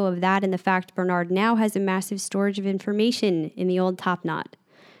combo of that and the fact Bernard now has a massive storage of information in the old top knot.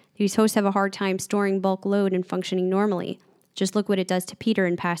 These hosts have a hard time storing bulk load and functioning normally. Just look what it does to Peter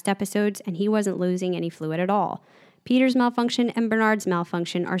in past episodes, and he wasn't losing any fluid at all. Peter's malfunction and Bernard's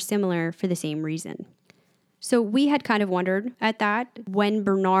malfunction are similar for the same reason. So we had kind of wondered at that. When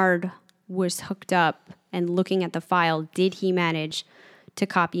Bernard was hooked up and looking at the file, did he manage to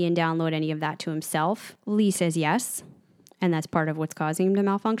copy and download any of that to himself? Lee says yes, and that's part of what's causing him to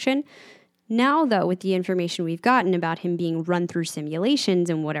malfunction. Now, though, with the information we've gotten about him being run through simulations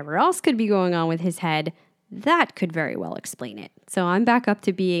and whatever else could be going on with his head, that could very well explain it. So I'm back up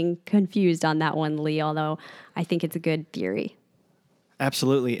to being confused on that one, Lee, although I think it's a good theory.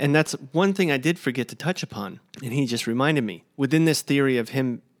 Absolutely. And that's one thing I did forget to touch upon, and he just reminded me. Within this theory of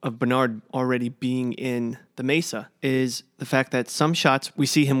Bernard already being in the Mesa is the fact that some shots we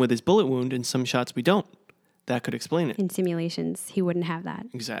see him with his bullet wound and some shots we don't. That could explain it. In simulations, he wouldn't have that.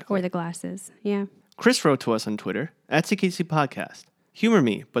 Exactly. Or the glasses. Yeah. Chris wrote to us on Twitter, @CKC Podcast. Humor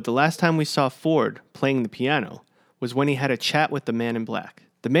me, but the last time we saw Ford playing the piano was when he had a chat with the Man in Black.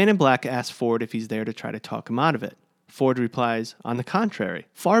 The Man in Black asks Ford if he's there to try to talk him out of it. Ford replies, on the contrary,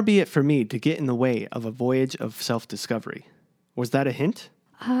 far be it for me to get in the way of a voyage of self-discovery. Was that a hint?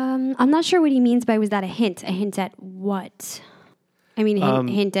 I'm not sure what he means by was that a hint. A hint at what? I mean,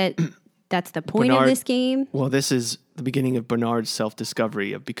 hint at that's the point of this game? Well, this is the beginning of Bernard's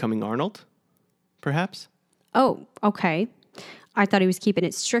self-discovery of becoming Arnold, perhaps? Oh, okay. I thought he was keeping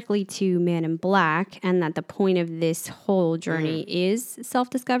it strictly to Man in Black, and that the point of this whole journey is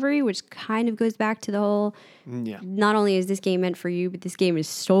self-discovery, which kind of goes back to the whole, not only is this game meant for you, but this game is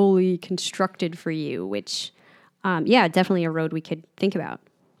solely constructed for you, which, definitely a road we could think about.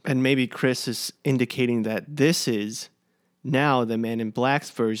 And maybe Chris is indicating that this is now the Man in Black's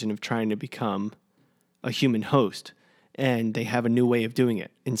version of trying to become a human host, and they have a new way of doing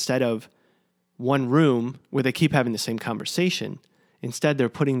it. Instead of one room where they keep having the same conversation, instead they're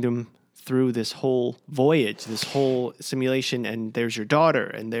putting them through this whole voyage, this whole simulation, and there's your daughter,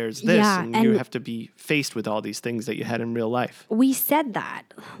 and there's this, and you have to be faced with all these things that you had in real life. We said that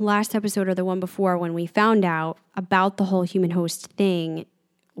last episode or the one before when we found out about the whole human host thing.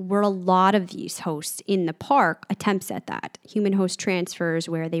 Were a lot of these hosts in the park attempts at that. Human host transfers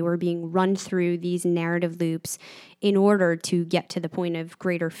where they were being run through these narrative loops in order to get to the point of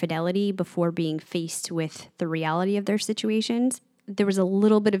greater fidelity before being faced with the reality of their situations. There was a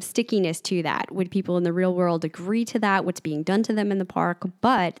little bit of stickiness to that. Would people in the real world agree to that, what's being done to them in the park?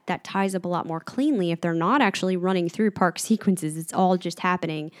 But that ties up a lot more cleanly if they're not actually running through park sequences. It's all just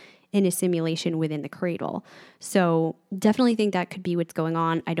happening in a simulation within the cradle. So definitely think that could be what's going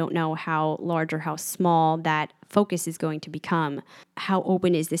on. I don't know how large or how small that focus is going to become. How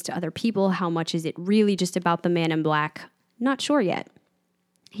open is this to other people? How much is it really just about the Man in Black? Not sure yet.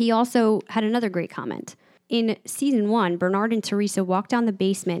 He also had another great comment. In season 1, Bernard and Teresa walk down the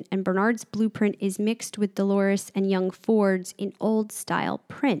basement, and Bernard's blueprint is mixed with Dolores and young Ford's in old-style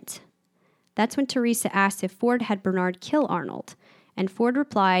print. That's when Teresa asked if Ford had Bernard kill Arnold. And Ford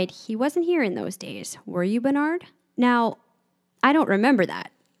replied, he wasn't here in those days. Were you, Bernard? Now, I don't remember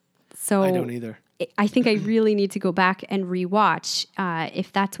that. So I don't either. I think I really need to go back and rewatch.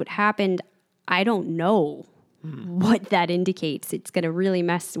 If that's what happened, I don't know what that indicates. It's going to really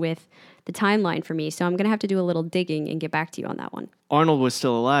mess with the timeline for me. So I'm going to have to do a little digging and get back to you on that one. Arnold was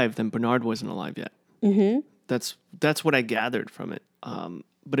still alive, then Bernard wasn't alive yet. Mm-hmm. That's what I gathered from it.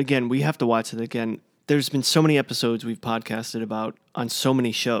 But again, we have to watch it again. There's been so many episodes we've podcasted about on so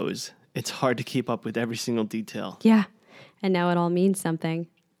many shows. It's hard to keep up with every single detail. Yeah, and now it all means something.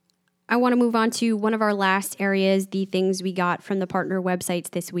 I want to move on to one of our last areas, the things we got from the partner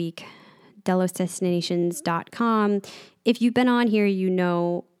websites this week, DelosDestinations.com. If you've been on here, you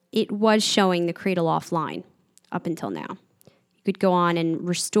know it was showing the Cradle offline up until now. You could go on and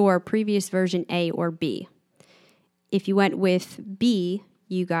restore previous version A or B. If you went with B,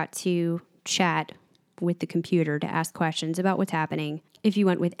 you got to chat with the computer to ask questions about what's happening. If you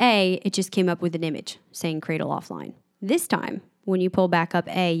went with A, it just came up with an image saying Cradle offline. This time, when you pull back up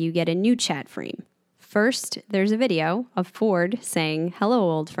A, you get a new chat frame. First, there's a video of Ford saying, hello,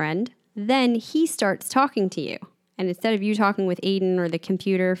 old friend. Then he starts talking to you. And instead of you talking with Aiden or the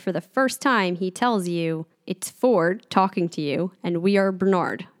computer for the first time, he tells you it's Ford talking to you, and we are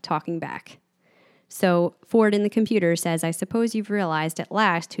Bernard talking back. So Ford in the computer says, I suppose you've realized at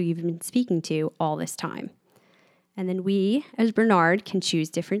last who you've been speaking to all this time. And then we, as Bernard, can choose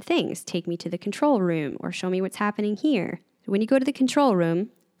different things. Take me to the control room or show me what's happening here. So when you go to the control room,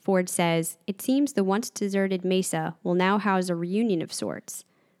 Ford says, it seems the once deserted Mesa will now house a reunion of sorts,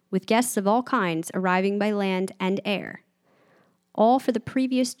 with guests of all kinds arriving by land and air. All for the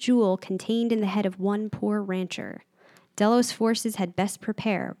previous jewel contained in the head of one poor rancher. Delos forces had best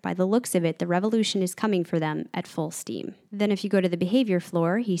prepare. By the looks of it, the revolution is coming for them at full steam. Then if you go to the behavior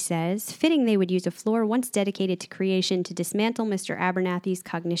floor, he says, fitting they would use a floor once dedicated to creation to dismantle Mr. Abernathy's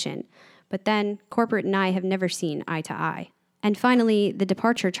cognition. But then, corporate and I have never seen eye to eye. And finally, the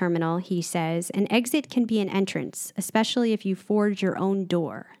departure terminal, he says, an exit can be an entrance, especially if you forge your own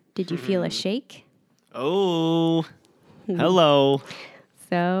door. Did you feel a shake? Oh, hello.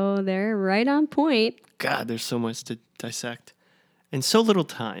 So they're right on point. God, there's so much to dissect. And so little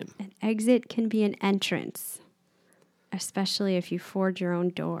time. An exit can be an entrance, especially if you forge your own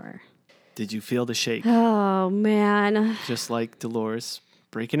door. Did you feel the shake? Oh, man. Just like Dolores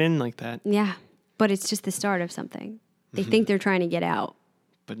breaking in like that. Yeah, but it's just the start of something. They think they're trying to get out.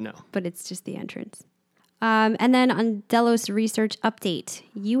 But no. But it's just the entrance. And then on Delos Research Update,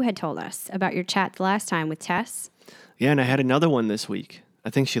 you had told us about your chat the last time with Tess. Yeah, and I had another one this week. I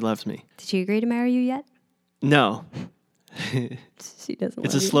think she loves me. Did she agree to marry you yet? No. She doesn't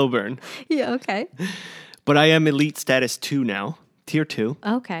It's love a you. slow burn. Yeah, okay. But I am elite status 2 now, tier 2.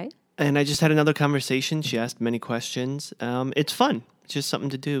 Okay. And I just had another conversation. She asked many questions. It's fun. It's just something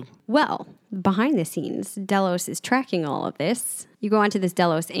to do. Well, behind the scenes, Delos is tracking all of this. You go onto this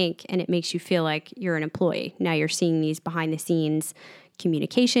Delos Inc. and it makes you feel like you're an employee. Now you're seeing these behind the scenes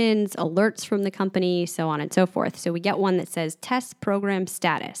communications, alerts from the company, so on and so forth. So we get one that says test program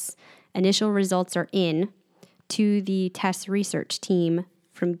status. Initial results are in. to the Tess research team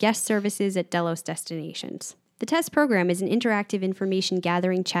from guest services at Delos Destinations. The Tess program is an interactive information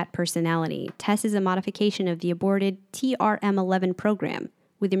gathering chat personality. Tess is a modification of the aborted TRM-11 program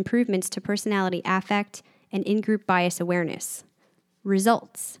with improvements to personality affect and in-group bias awareness.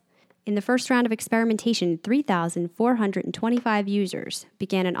 Results. In the first round of experimentation, 3,425 users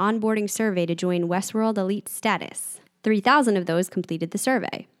began an onboarding survey to join Westworld Elite status. 3,000 of those completed the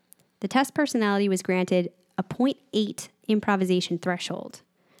survey. The Tess personality was granted a 0.8 improvisation threshold.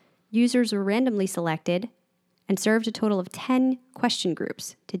 Users were randomly selected and served a total of 10 question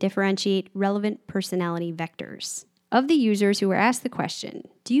groups to differentiate relevant personality vectors. Of the users who were asked the question,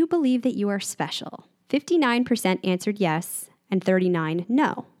 do you believe that you are special? 59% answered yes and 39%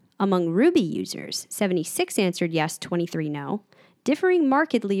 no. Among Ruby users, 76 answered yes, 23 no, differing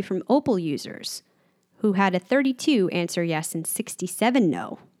markedly from Opal users, who had a 32 answer yes and 67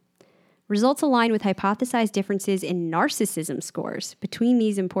 no. Results align with hypothesized differences in narcissism scores between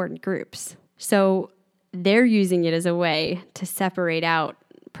these important groups. So they're using it as a way to separate out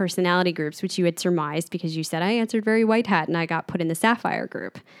personality groups, which you had surmised because you said I answered very white hat and I got put in the Sapphire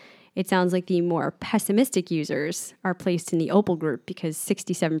group. It sounds like the more pessimistic users are placed in the Opal group because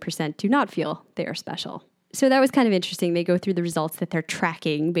 67% do not feel they are special. So that was kind of interesting. They go through the results that they're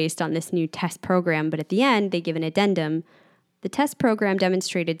tracking based on this new test program, but at the end, they give an addendum. The test program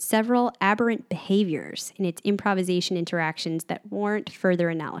demonstrated several aberrant behaviors in its improvisation interactions that warrant further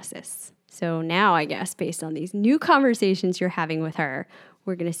analysis. So now, I guess, based on these new conversations you're having with her,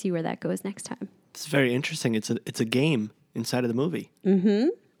 we're going to see where that goes next time. It's very interesting. It's a game inside of the movie. Mm-hmm.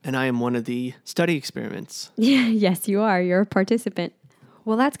 And I am one of the study experiments. Yeah, yes, you are. You're a participant.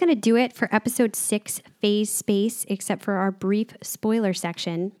 Well, that's going to do it for episode 6, Phase Space, except for our brief spoiler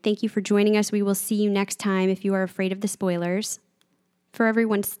section. Thank you for joining us. We will see you next time if you are afraid of the spoilers. For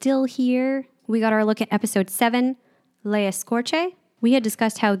everyone still here, we got our look at episode 7, Lea Scorche. We had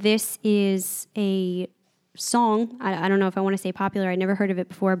discussed how this is a song. I don't know if I want to say popular. I never heard of it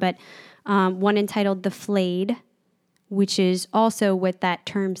before, but one entitled The Flayed, which is also what that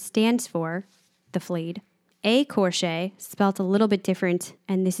term stands for, the flayed. Écorché, spelt a little bit different,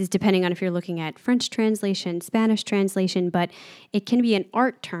 and this is depending on if you're looking at French translation, Spanish translation, but it can be an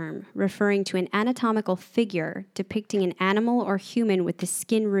art term referring to an anatomical figure depicting an animal or human with the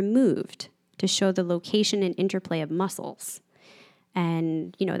skin removed to show the location and interplay of muscles.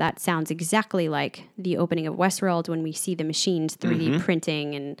 And, you know, that sounds exactly like the opening of Westworld when we see the machines 3D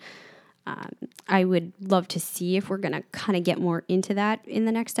printing, and I would love to see if we're going to kind of get more into that in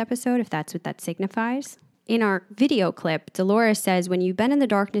the next episode, if that's what that signifies. In our video clip, Dolores says, when you've been in the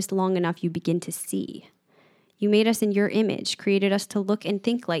darkness long enough, you begin to see. You made us in your image, created us to look and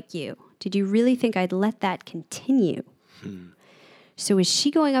think like you. Did you really think I'd let that continue? So is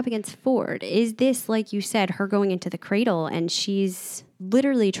she going up against Ford? Is this, like you said, her going into the cradle and she's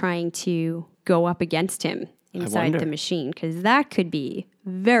literally trying to go up against him inside the machine? Because that could be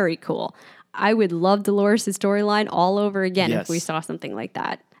very cool. I would love Dolores' storyline all over again if we saw something like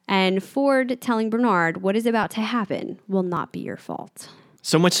that. And Ford telling Bernard what is about to happen will not be your fault.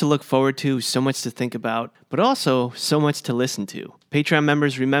 So much to look forward to, so much to think about, but also so much to listen to. Patreon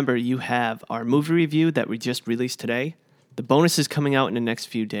members, remember you have our movie review that we just released today. The bonus is coming out in the next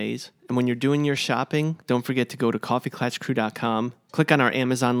few days. And when you're doing your shopping, don't forget to go to coffeeclatchcrew.com, click on our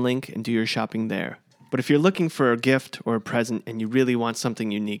Amazon link, and do your shopping there. But if you're looking for a gift or a present and you really want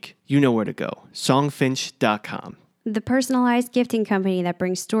something unique, you know where to go. Songfinch.com. The personalized gifting company that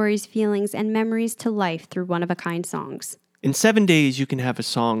brings stories, feelings, and memories to life through one-of-a-kind songs. In 7 days, you can have a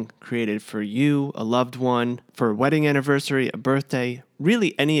song created for you, a loved one, for a wedding anniversary, a birthday,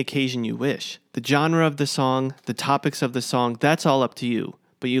 really any occasion you wish. The genre of the song, the topics of the song, that's all up to you.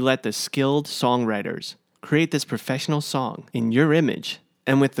 But you let the skilled songwriters create this professional song in your image.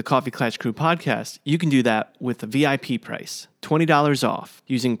 And with the Coffee Klatch Crew podcast, you can do that with a VIP price, $20 off,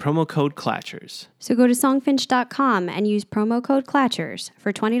 using promo code Klatchers. So go to songfinch.com and use promo code Klatchers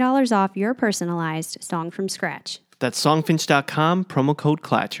for $20 off your personalized song from scratch. That's songfinch.com, promo code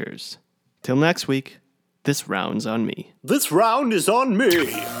Klatchers. Till next week, this round's on me. This round is on me.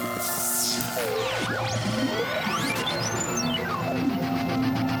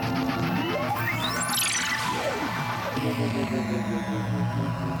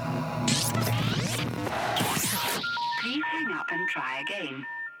 Please hang up and try again.